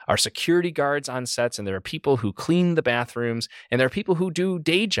who are security guards on sets, and there are people who clean the bathrooms, and there are people who do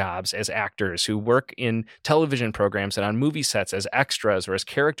day jobs as actors, who work in television programs and on movie sets as extras or as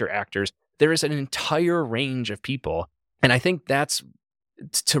character actors. There is an entire range of people. And I think that's,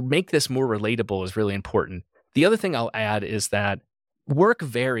 to make this more relatable is really important. The other thing I'll add is that work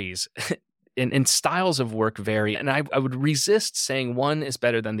varies and styles of work vary. And I would resist saying one is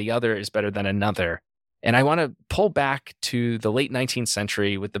better than the other is better than another. And I want to pull back to the late 19th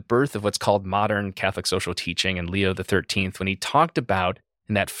century with the birth of what's called modern Catholic social teaching and Leo XIII, when he talked about,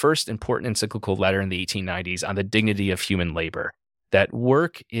 in that first important encyclical letter in the 1890s, on the dignity of human labor, that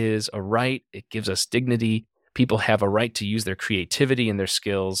work is a right, it gives us dignity, people have a right to use their creativity and their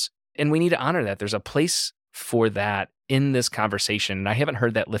skills, and we need to honor that. There's a place for that in this conversation, and I haven't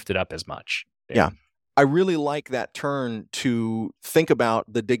heard that lifted up as much. Yeah. I really like that turn to think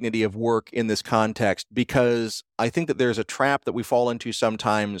about the dignity of work in this context, because I think that there's a trap that we fall into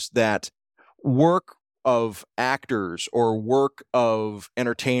sometimes, that work of actors or work of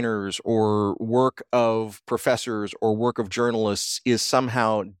entertainers or work of professors or work of journalists is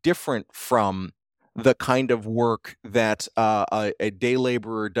somehow different from the kind of work that a day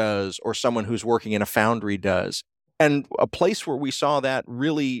laborer does or someone who's working in a foundry does. And a place where we saw that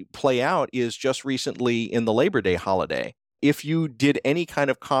really play out is just recently in the Labor Day holiday. If you did any kind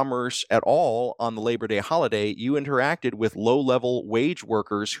of commerce at all on the Labor Day holiday, you interacted with low-level wage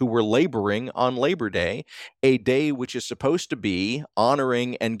workers who were laboring on Labor Day, a day which is supposed to be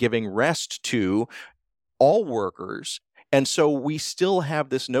honoring and giving rest to all workers. And so we still have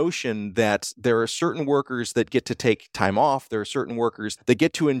this notion that there are certain workers that get to take time off. There are certain workers that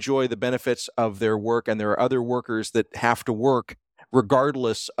get to enjoy the benefits of their work. And there are other workers that have to work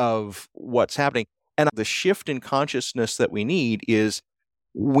regardless of what's happening. And the shift in consciousness that we need is,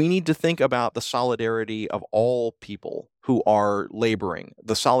 we need to think about the solidarity of all people who are laboring,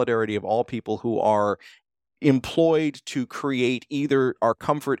 the solidarity of all people who are employed to create either our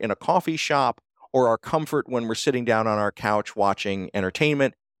comfort in a coffee shop or our comfort when we're sitting down on our couch watching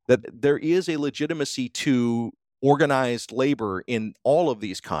entertainment, that there is a legitimacy to organized labor in all of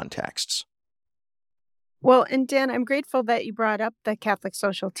these contexts. Well, and Dan, I'm grateful that you brought up the Catholic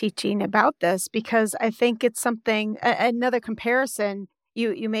social teaching about this, because I think it's something, another comparison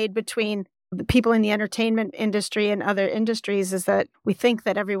you made between the people in the entertainment industry and other industries, is that we think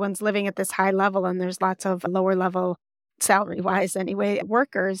that everyone's living at this high level and there's lots of lower level, salary-wise anyway,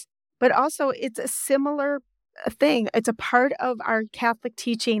 workers. But also, it's a similar thing. It's a part of our Catholic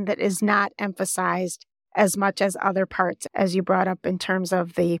teaching that is not emphasized as much as other parts, as you brought up in terms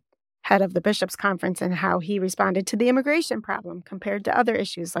of the head of the Bishops' Conference and how he responded to the immigration problem compared to other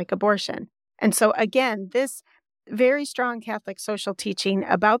issues like abortion. And so, again, this very strong Catholic social teaching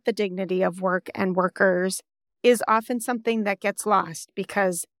about the dignity of work and workers is often something that gets lost,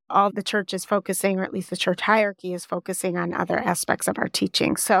 because all the church is focusing, or at least the church hierarchy is focusing on other aspects of our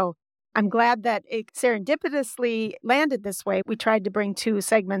teaching. So I'm glad that it serendipitously landed this way. We tried to bring two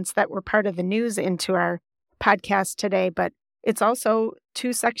segments that were part of the news into our podcast today, but it's also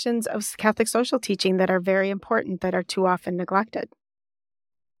two sections of Catholic social teaching that are very important, that are too often neglected.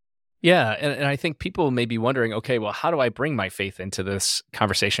 Yeah, and I think people may be wondering, okay, well, how do I bring my faith into this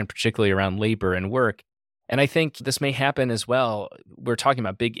conversation, particularly around labor and work? And I think this may happen as well. We're talking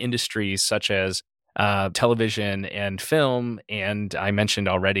about big industries such as television and film, and I mentioned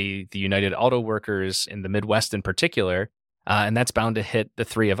already the United Auto Workers in the Midwest in particular, and that's bound to hit the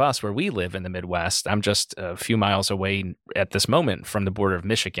three of us where we live in the Midwest. I'm just a few miles away at this moment from the border of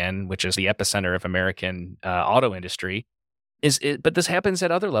Michigan, which is the epicenter of American auto industry. But this happens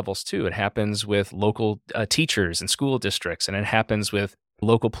at other levels too. It happens with local teachers and school districts, and it happens with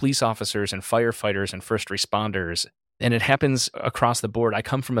local police officers and firefighters and first responders. And it happens across the board. I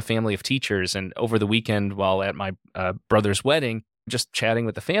come from a family of teachers, and over the weekend while at my brother's wedding, just chatting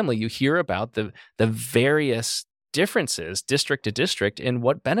with the family, you hear about the various differences district to district in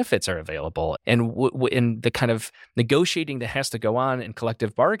what benefits are available, and in the kind of negotiating that has to go on in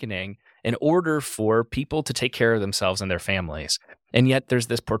collective bargaining in order for people to take care of themselves and their families. And yet there's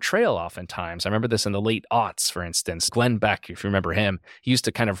this portrayal oftentimes. I remember this in the late aughts, for instance. Glenn Beck, if you remember him, he used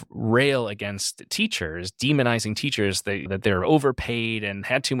to kind of rail against teachers, demonizing teachers, that they're overpaid and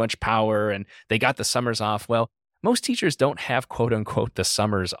had too much power and they got the summers off. Well, most teachers don't have, quote unquote, the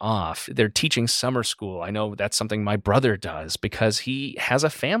summers off. They're teaching summer school. I know that's something my brother does because he has a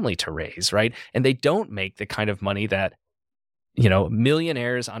family to raise, right? And they don't make the kind of money that,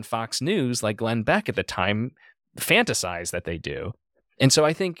 millionaires on Fox News like Glenn Beck at the time fantasize that they do. And so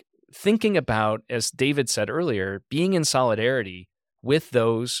I think thinking about, as David said earlier, being in solidarity with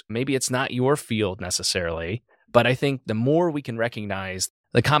those, maybe it's not your field necessarily, but I think the more we can recognize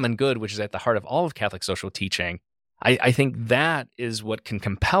the common good, which is at the heart of all of Catholic social teaching, I think that is what can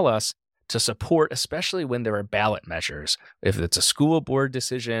compel us to support, especially when there are ballot measures. If it's a school board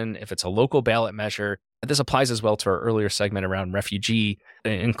decision, if it's a local ballot measure, This applies as well to our earlier segment around refugee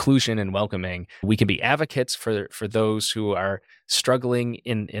inclusion and welcoming. We can be advocates for those who are struggling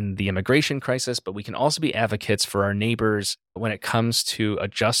in the immigration crisis, but we can also be advocates for our neighbors when it comes to a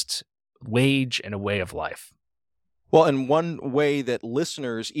just wage and a way of life. Well, and one way that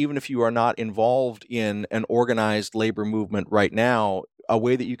listeners, even if you are not involved in an organized labor movement right now, a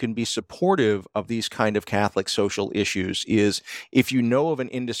way that you can be supportive of these kind of Catholic social issues is if you know of an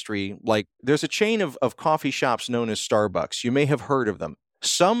industry, like there's a chain of coffee shops known as Starbucks. You may have heard of them.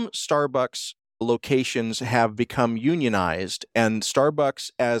 Some Starbucks locations have become unionized, and Starbucks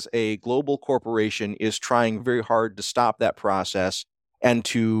as a global corporation is trying very hard to stop that process and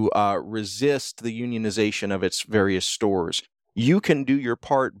to resist the unionization of its various stores. You can do your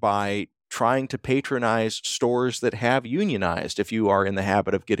part by trying to patronize stores that have unionized if you are in the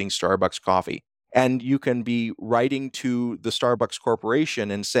habit of getting Starbucks coffee. And you can be writing to the Starbucks Corporation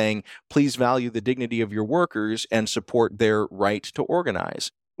and saying, please value the dignity of your workers and support their right to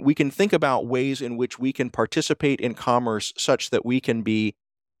organize. We can think about ways in which we can participate in commerce such that we can be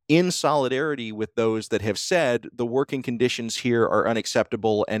in solidarity with those that have said the working conditions here are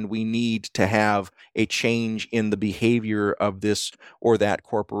unacceptable and we need to have a change in the behavior of this or that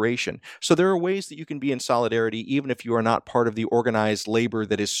corporation. So there are ways that you can be in solidarity even if you are not part of the organized labor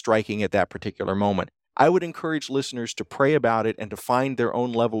that is striking at that particular moment. I would encourage listeners to pray about it and to find their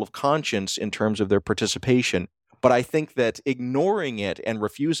own level of conscience in terms of their participation. But I think that ignoring it and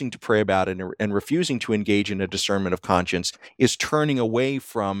refusing to pray about it and refusing to engage in a discernment of conscience is turning away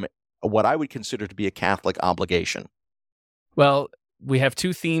from what I would consider to be a Catholic obligation. Well, we have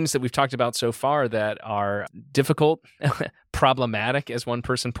two themes that we've talked about so far that are difficult, problematic, as one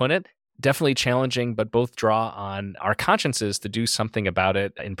person put it, definitely challenging, but both draw on our consciences to do something about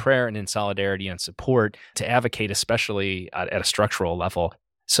it in prayer and in solidarity and support, to advocate, especially at a structural level.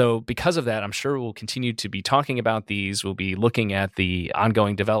 So because of that, I'm sure we'll continue to be talking about these. We'll be looking at the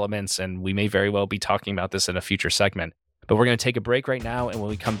ongoing developments, and we may very well be talking about this in a future segment. But we're going to take a break right now, and when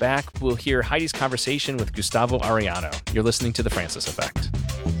we come back, we'll hear Heidi's conversation with Gustavo Arellano. You're listening to The Francis Effect.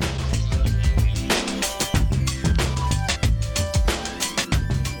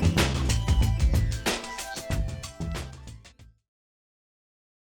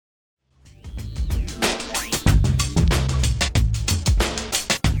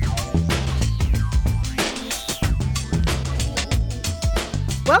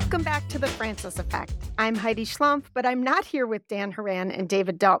 Welcome back to The Francis Effect. I'm Heidi Schlumpf, but I'm not here with Dan Horan and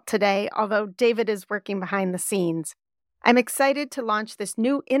David Dalt today, although David is working behind the scenes. I'm excited to launch this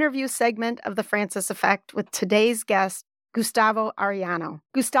new interview segment of The Francis Effect with today's guest, Gustavo Arellano.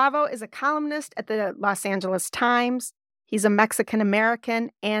 Gustavo is a columnist at the Los Angeles Times. He's a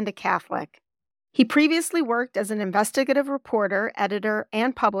Mexican-American and a Catholic. He previously worked as an investigative reporter, editor,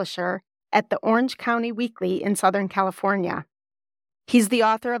 and publisher at the Orange County Weekly in Southern California. He's the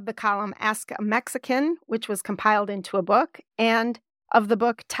author of the column Ask a Mexican, which was compiled into a book, and of the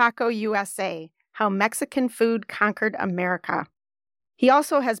book Taco USA, How Mexican Food Conquered America. He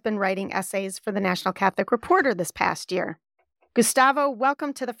also has been writing essays for the National Catholic Reporter this past year. Gustavo,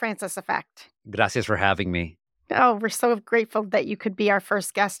 welcome to The Francis Effect. Gracias for having me. Oh, we're so grateful that you could be our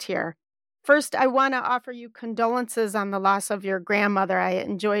first guest here. First, I want to offer you condolences on the loss of your grandmother. I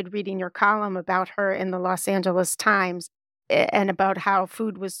enjoyed reading your column about her in the Los Angeles Times, and about how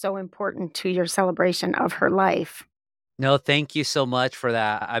food was so important to your celebration of her life. No, thank you so much for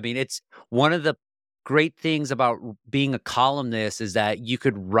that. I mean, it's one of the great things about being a columnist is that you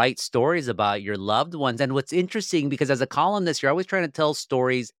could write stories about your loved ones. And what's interesting, because as a columnist, you're always trying to tell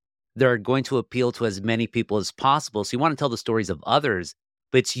stories that are going to appeal to as many people as possible. So you want to tell the stories of others.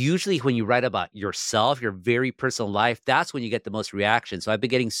 But it's usually when you write about yourself, your very personal life, that's when you get the most reaction. So I've been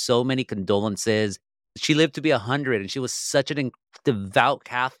getting so many condolences. She lived to be 100, and she was such an devout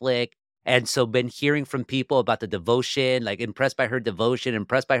Catholic. And so been hearing from people about the devotion, like impressed by her devotion,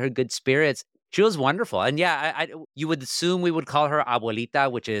 impressed by her good spirits. She was wonderful. And yeah, you would assume we would call her abuelita,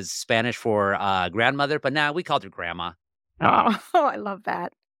 which is Spanish for grandmother. But now we called her grandma. Oh, I love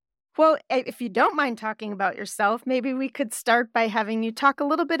that. Well, if you don't mind talking about yourself, maybe we could start by having you talk a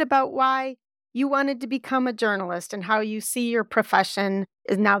little bit about why you wanted to become a journalist and how you see your profession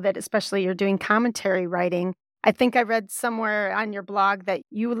now that especially you're doing commentary writing. I think I read somewhere on your blog that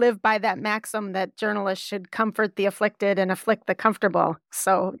you live by that maxim that journalists should comfort the afflicted and afflict the comfortable.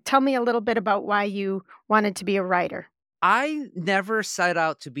 So tell me a little bit about why you wanted to be a writer. I never set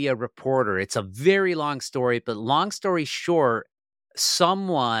out to be a reporter. It's a very long story, but long story short,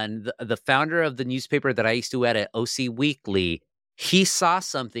 someone, the founder of the newspaper that I used to edit, OC Weekly, he saw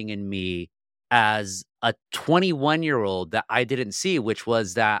something in me as a 21-year-old that I didn't see, which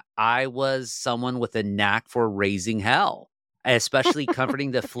was that I was someone with a knack for raising hell, especially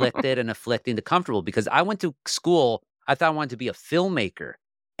comforting the afflicted and afflicting the comfortable. Because I went to school, I thought I wanted to be a filmmaker.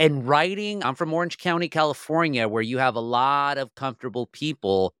 And writing, I'm from Orange County, California, where you have a lot of comfortable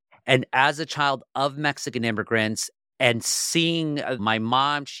people. And as a child of Mexican immigrants and seeing my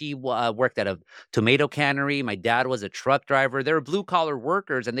mom, she worked at a tomato cannery. My dad was a truck driver. They were blue-collar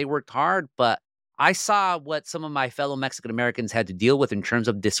workers and they worked hard. But I saw what some of my fellow Mexican Americans had to deal with in terms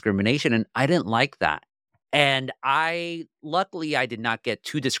of discrimination, and I didn't like that. And luckily, I did not get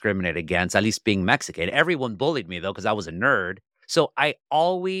too discriminated against, at least being Mexican. Everyone bullied me, though, because I was a nerd. So I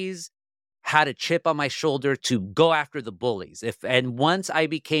always had a chip on my shoulder to go after the bullies. And once I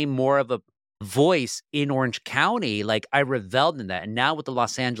became more of a voice in Orange County, like I reveled in that. And now with the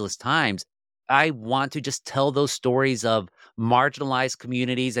Los Angeles Times, I want to just tell those stories of marginalized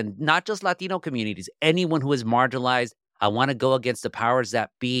communities, and not just Latino communities, anyone who is marginalized. I want to go against the powers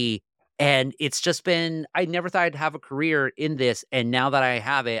that be. And it's just been, I never thought I'd have a career in this. And now that I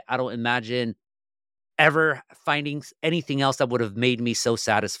have it, I don't imagine ever finding anything else that would have made me so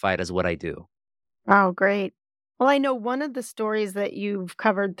satisfied as what I do. Wow, great. Well, I know one of the stories that you've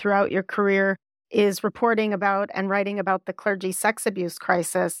covered throughout your career is reporting about and writing about the clergy sex abuse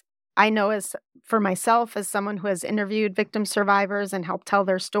crisis. I know for myself, as someone who has interviewed victim survivors and helped tell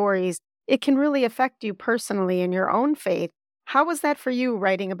their stories, it can really affect you personally in your own faith. How was that for you,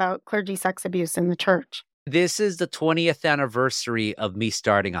 writing about clergy sex abuse in the church? This is the 20th anniversary of me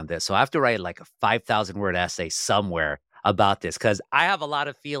starting on this. So I have to write like a 5,000-word essay somewhere about this because I have a lot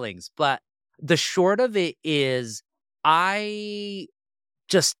of feelings. But the short of it is I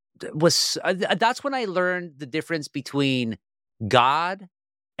just was, that's when I learned the difference between God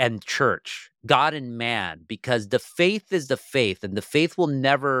and church, God and man, because the faith is the faith, and the faith will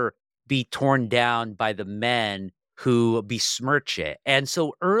never be torn down by the men who besmirch it. And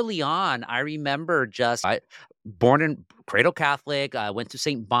so early on, I remember born in cradle Catholic, I went to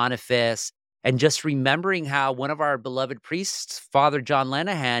St. Boniface, and just remembering how one of our beloved priests, Father John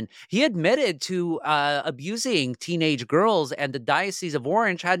Lenahan, he admitted to abusing teenage girls, and the Diocese of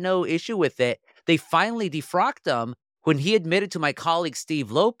Orange had no issue with it. They finally defrocked him when he admitted to my colleague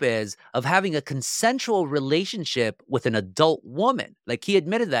Steve Lopez of having a consensual relationship with an adult woman. Like, he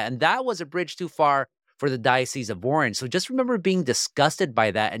admitted that, and that was a bridge too far for the Diocese of Orange. So just remember being disgusted by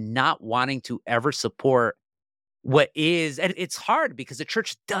that and not wanting to ever support what is, and it's hard because the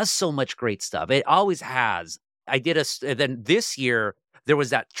church does so much great stuff. It always has. Then this year, there was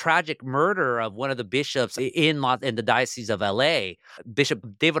that tragic murder of one of the bishops in the Diocese of LA, Bishop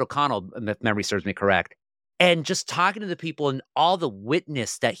David O'Connell, if memory serves me correct. And just talking to the people and all the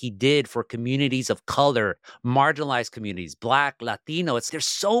witness that he did for communities of color, marginalized communities, Black, Latino, there's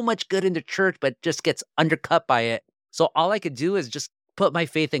so much good in the church, but it just gets undercut by it. So all I could do is just put my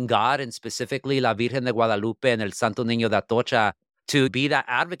faith in God, and specifically La Virgen de Guadalupe and El Santo Niño de Atocha, to be that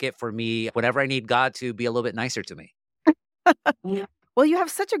advocate for me whenever I need God to be a little bit nicer to me. Well, you have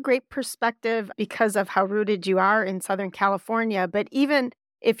such a great perspective because of how rooted you are in Southern California, but even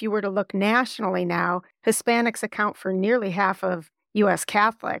if you were to look nationally now, Hispanics account for nearly half of U.S.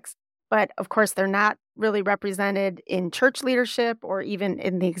 Catholics. But of course, they're not really represented in church leadership, or even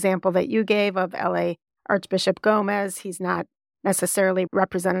in the example that you gave of L.A. Archbishop Gomez. He's not necessarily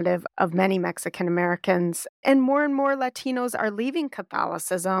representative of many Mexican Americans. And more Latinos are leaving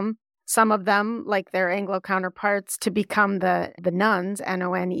Catholicism, some of them, like their Anglo counterparts, to become the nuns,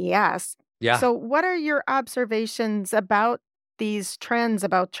 N-O-N-E-S. Yeah. So what are your observations about these trends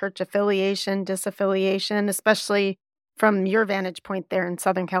about church affiliation, disaffiliation, especially from your vantage point there in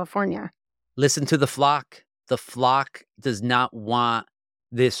Southern California? Listen to the flock. The flock does not want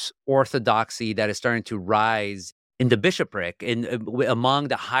this orthodoxy that is starting to rise in the bishopric, among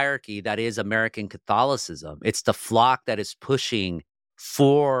the hierarchy that is American Catholicism. It's the flock that is pushing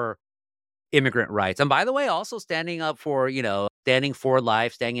for immigrant rights. And by the way, also standing up for, standing for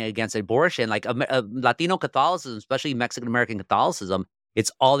life, standing against abortion, like Latino Catholicism, especially Mexican American Catholicism,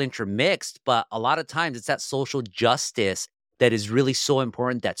 it's all intermixed. But a lot of times it's that social justice that is really so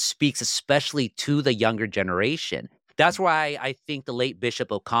important, that speaks especially to the younger generation. That's why I think the late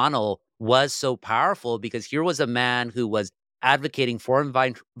Bishop O'Connell was so powerful, because here was a man who was advocating for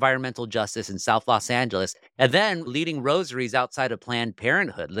environmental justice in South Los Angeles and then leading rosaries outside of Planned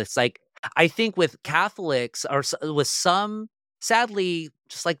Parenthood. It's like, I think with Catholics, or with some, sadly,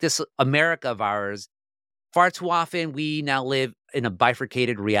 just like this America of ours, far too often we now live in a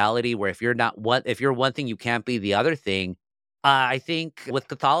bifurcated reality where if you're one thing, you can't be the other thing. I think with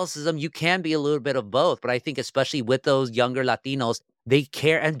Catholicism, you can be a little bit of both, but I think especially with those younger Latinos, They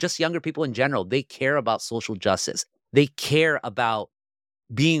care, and just younger people in general, they care about social justice. They care about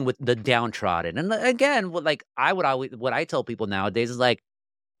being with the downtrodden. And again, what I tell people nowadays is like,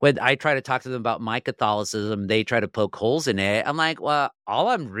 when I try to talk to them about my Catholicism, they try to poke holes in it. I'm like, well, all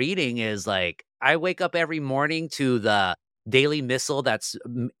I'm reading is like, I wake up every morning to the daily missal that's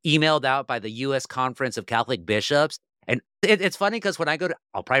emailed out by the U.S. Conference of Catholic Bishops. And it's funny because when I go to,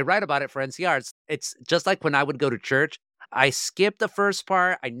 I'll probably write about it for NCR. It's just like when I would go to church. I skipped the first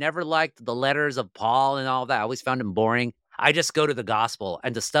part. I never liked the letters of Paul and all that. I always found them boring. I just go to the gospel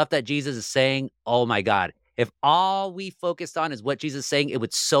and the stuff that Jesus is saying. Oh my God. If all we focused on is what Jesus is saying, it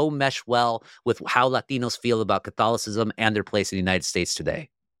would so mesh well with how Latinos feel about Catholicism and their place in the United States today.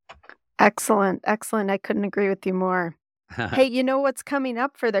 Excellent. Excellent. I couldn't agree with you more. Hey, you know what's coming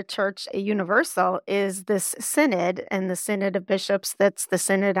up for the Church Universal is this synod and the Synod of Bishops. That's the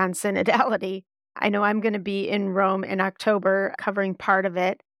Synod on Synodality. I know I'm going to be in Rome in October covering part of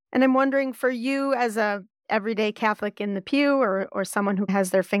it. And I'm wondering for you as a everyday Catholic in the pew or someone who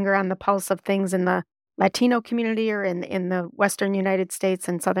has their finger on the pulse of things in the Latino community or in the Western United States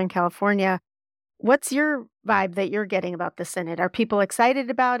and Southern California, what's your vibe that you're getting about the Synod? Are people excited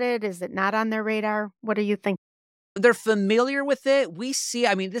about it? Is it not on their radar? What do you think? They're familiar with it. We see,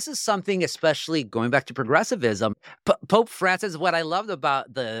 I mean, this is something, especially going back to progressivism. Pope Francis, what I loved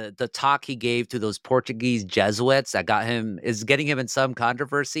about the talk he gave to those Portuguese Jesuits that is getting him in some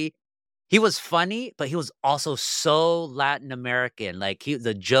controversy. He was funny, but he was also so Latin American. Like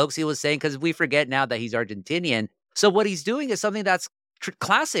the jokes he was saying, because we forget now that he's Argentinian. So what he's doing is something that's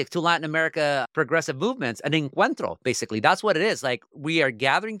classic to Latin America progressive movements, an encuentro, basically. That's what it is. Like we are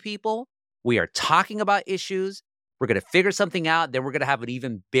gathering people. We are talking about issues. We're going to figure something out. Then we're going to have an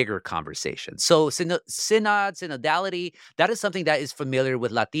even bigger conversation. So synodality, that is something that is familiar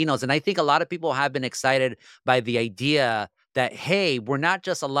with Latinos. And I think a lot of people have been excited by the idea that, hey, we're not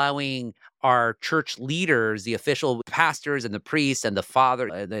just allowing our church leaders, the official pastors and the priests and the father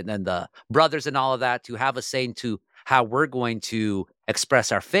and the brothers and all of that to have a say into how we're going to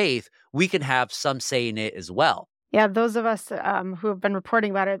express our faith. We can have some say in it as well. Yeah, those of us who have been reporting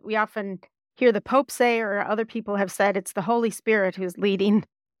about it, we often hear the Pope say, or other people have said, it's the Holy Spirit who's leading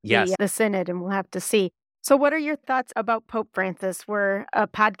the synod, and we'll have to see. So what are your thoughts about Pope Francis? We're a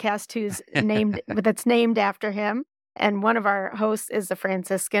podcast that's named after him, and one of our hosts is a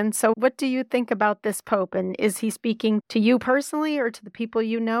Franciscan. So what do you think about this Pope? And is he speaking to you personally or to the people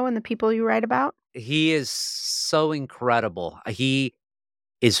you know and the people you write about? He is so incredible. He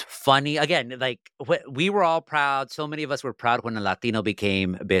is funny. Again, like we were all proud. So many of us were proud when a Latino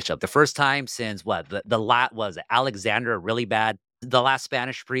became bishop. The first time since was Alexander, really bad. The last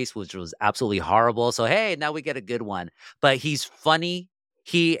Spanish priest, which was absolutely horrible. So, hey, now we get a good one. But he's funny.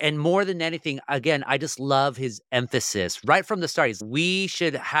 And more than anything, again, I just love his emphasis right from the start. We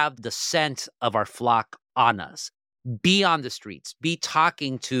should have the scent of our flock on us. Be on the streets. Be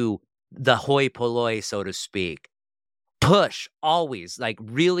talking to the hoi polloi, so to speak. Push always, like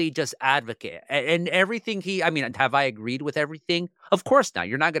really just advocate. And everything have I agreed with everything? Of course not.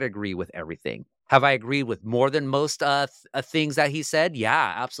 You're not going to agree with everything. Have I agreed with more than most things that he said?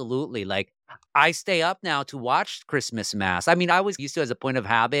 Yeah, absolutely. Like I stay up now to watch Christmas Mass. I mean, I was used to as a point of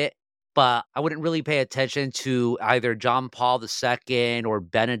habit, but I wouldn't really pay attention to either John Paul II or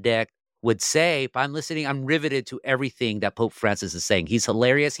Benedict would say. But I'm listening. I'm riveted to everything that Pope Francis is saying. He's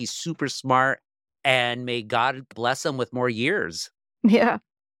hilarious. He's super smart. And may God bless him with more years. Yeah.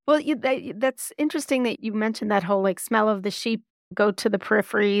 Well, that's interesting that you mentioned that whole smell of the sheep, go to the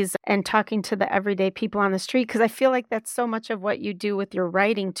peripheries and talking to the everyday people on the street, because I feel like that's so much of what you do with your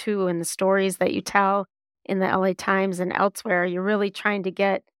writing too, and the stories that you tell in the LA Times and elsewhere. You're really trying to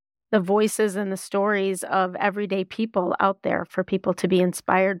get the voices and the stories of everyday people out there for people to be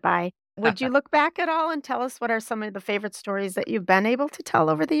inspired by. Would you look back at all and tell us what are some of the favorite stories that you've been able to tell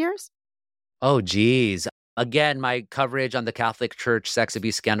over the years? Oh, geez. Again, my coverage on the Catholic Church sex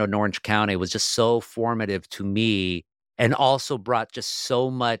abuse scandal in Orange County was just so formative to me and also brought just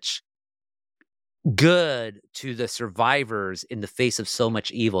so much good to the survivors in the face of so much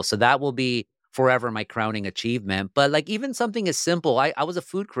evil. So that will be forever my crowning achievement. But like even something as simple, I was a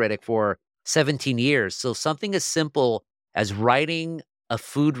food critic for 17 years. So something as simple as writing a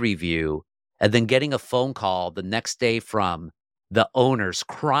food review and then getting a phone call the next day from the owners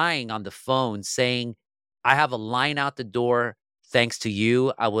crying on the phone saying, I have a line out the door. Thanks to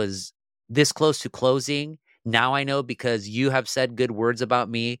you. I was this close to closing. Now I know because you have said good words about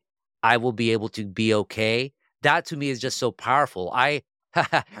me, I will be able to be okay. That to me is just so powerful.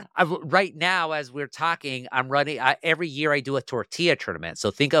 Right now, as we're talking, I'm running, every year I do a tortilla tournament.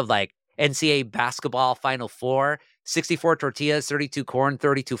 So think of like NCAA basketball Final Four. 64 tortillas, 32 corn,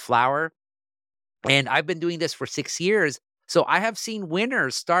 32 flour. And I've been doing this for 6 years. So I have seen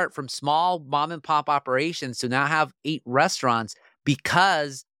winners start from small mom and pop operations to now have 8 restaurants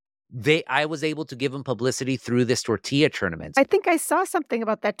because I was able to give them publicity through this tortilla tournament. I think I saw something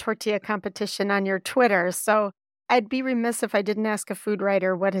about that tortilla competition on your Twitter. So I'd be remiss if I didn't ask a food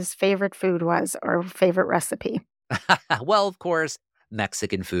writer what his favorite food was or favorite recipe. Well, of course,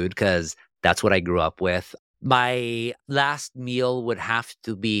 Mexican food, because that's what I grew up with. My last meal would have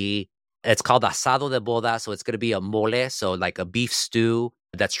to be, it's called asado de boda. So it's going to be a mole, so like a beef stew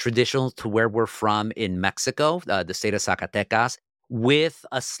that's traditional to where we're from in Mexico, the state of Zacatecas, with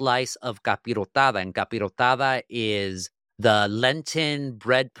a slice of capirotada. And capirotada is the Lenten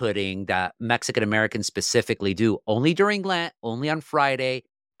bread pudding that Mexican Americans specifically do only during Lent, only on Friday.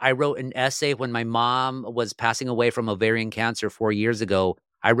 I wrote an essay when my mom was passing away from ovarian cancer 4 years ago.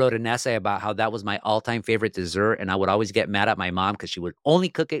 I wrote an essay about how that was my all-time favorite dessert, and I would always get mad at my mom because she would only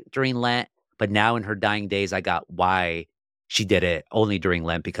cook it during Lent. But now in her dying days, I got why she did it only during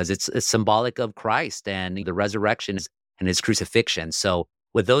Lent, because it's symbolic of Christ and the resurrection and his crucifixion. So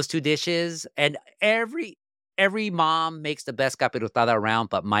with those 2 dishes, and every mom makes the best capirotada around,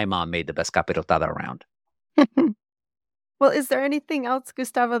 but my mom made the best capirotada around. Well, is there anything else,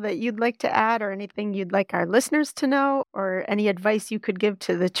 Gustavo, that you'd like to add, or anything you'd like our listeners to know, or any advice you could give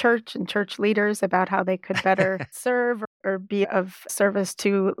to the church and church leaders about how they could better serve or be of service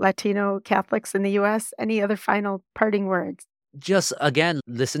to Latino Catholics in the U.S.? Any other final parting words? Just, again,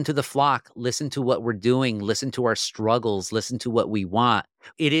 listen to the flock, listen to what we're doing, listen to our struggles, listen to what we want.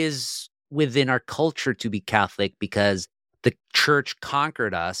 It is within our culture to be Catholic because the church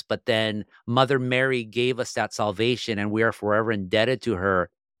conquered us, but then Mother Mary gave us that salvation and we are forever indebted to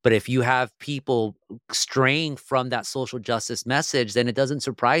her. But if you have people straying from that social justice message, then it doesn't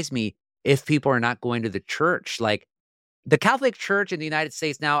surprise me if people are not going to the church. Like the Catholic Church in the United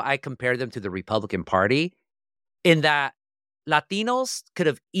States now, I compare them to the Republican Party in that Latinos could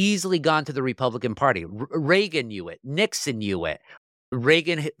have easily gone to the Republican Party. Reagan knew it. Nixon knew it.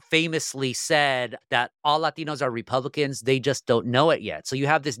 Reagan famously said that all Latinos are Republicans. They just don't know it yet. So you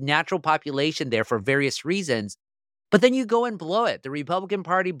have this natural population there for various reasons. But then you go and blow it. The Republican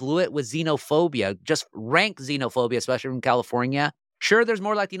Party blew it with xenophobia, just rank xenophobia, especially from California. Sure, there's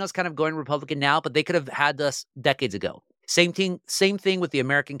more Latinos kind of going Republican now, but they could have had this decades ago. Same thing with the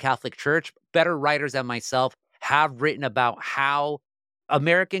American Catholic Church. Better writers than myself have written about how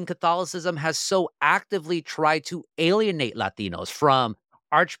American Catholicism has so actively tried to alienate Latinos, from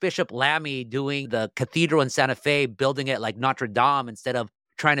Archbishop Lammy doing the cathedral in Santa Fe, building it like Notre Dame instead of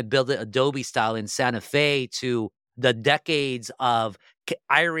trying to build it Adobe style in Santa Fe, to the decades of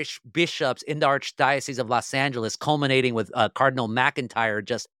Irish bishops in the Archdiocese of Los Angeles, culminating with Cardinal McIntyre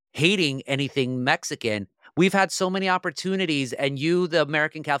just hating anything Mexican. We've had so many opportunities, and you, the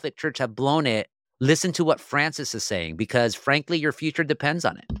American Catholic Church, have blown it. Listen to what Francis is saying, because frankly, your future depends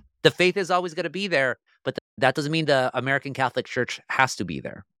on it. The faith is always going to be there, but that doesn't mean the American Catholic Church has to be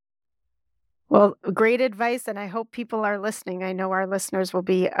there. Well, great advice, and I hope people are listening. I know our listeners will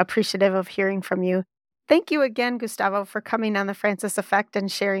be appreciative of hearing from you. Thank you again, Gustavo, for coming on The Francis Effect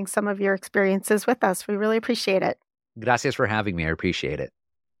and sharing some of your experiences with us. We really appreciate it. Gracias for having me. I appreciate it.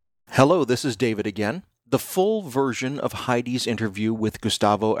 Hello, this is David again. The full version of Heidi's interview with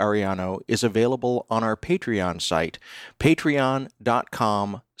Gustavo Arellano is available on our Patreon site,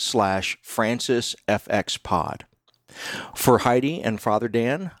 patreon.com/FrancisFXPod. For Heidi and Father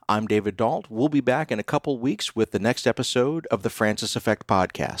Dan, I'm David Dalt. We'll be back in a couple weeks with the next episode of the Francis Effect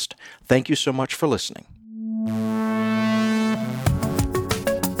Podcast. Thank you so much for listening.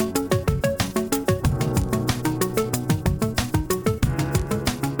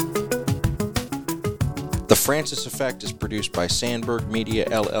 The Francis Effect is produced by Sandberg Media,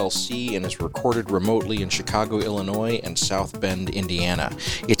 LLC, and is recorded remotely in Chicago, Illinois, and South Bend, Indiana.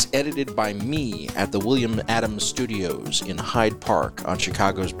 It's edited by me at the William Adams Studios in Hyde Park on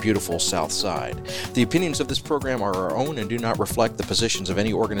Chicago's beautiful South Side. The opinions of this program are our own and do not reflect the positions of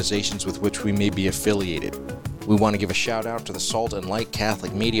any organizations with which we may be affiliated. We want to give a shout out to the Salt and Light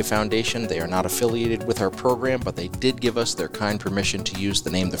Catholic Media Foundation. They are not affiliated with our program, but they did give us their kind permission to use the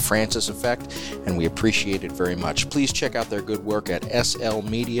name The Francis Effect, and we appreciate it very much. Please check out their good work at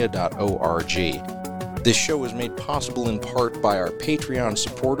slmedia.org. This show is made possible in part by our Patreon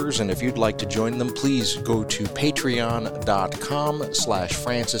supporters, and if you'd like to join them, please go to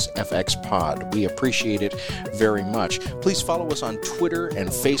patreon.com/FrancisFXPod. We appreciate it very much. Please follow us on Twitter and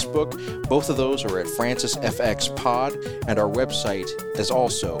Facebook. Both of those are at FrancisFXPod, and our website is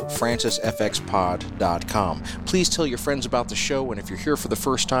also francisfxpod.com. Please tell your friends about the show, and if you're here for the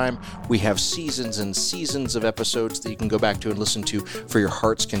first time, we have seasons and seasons of episodes that you can go back to and listen to for your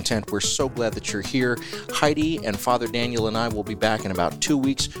heart's content. We're so glad that you're here. Heidi and Father Daniel and I will be back in about 2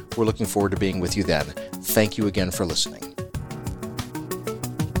 weeks. We're looking forward to being with you then. Thank you again for listening.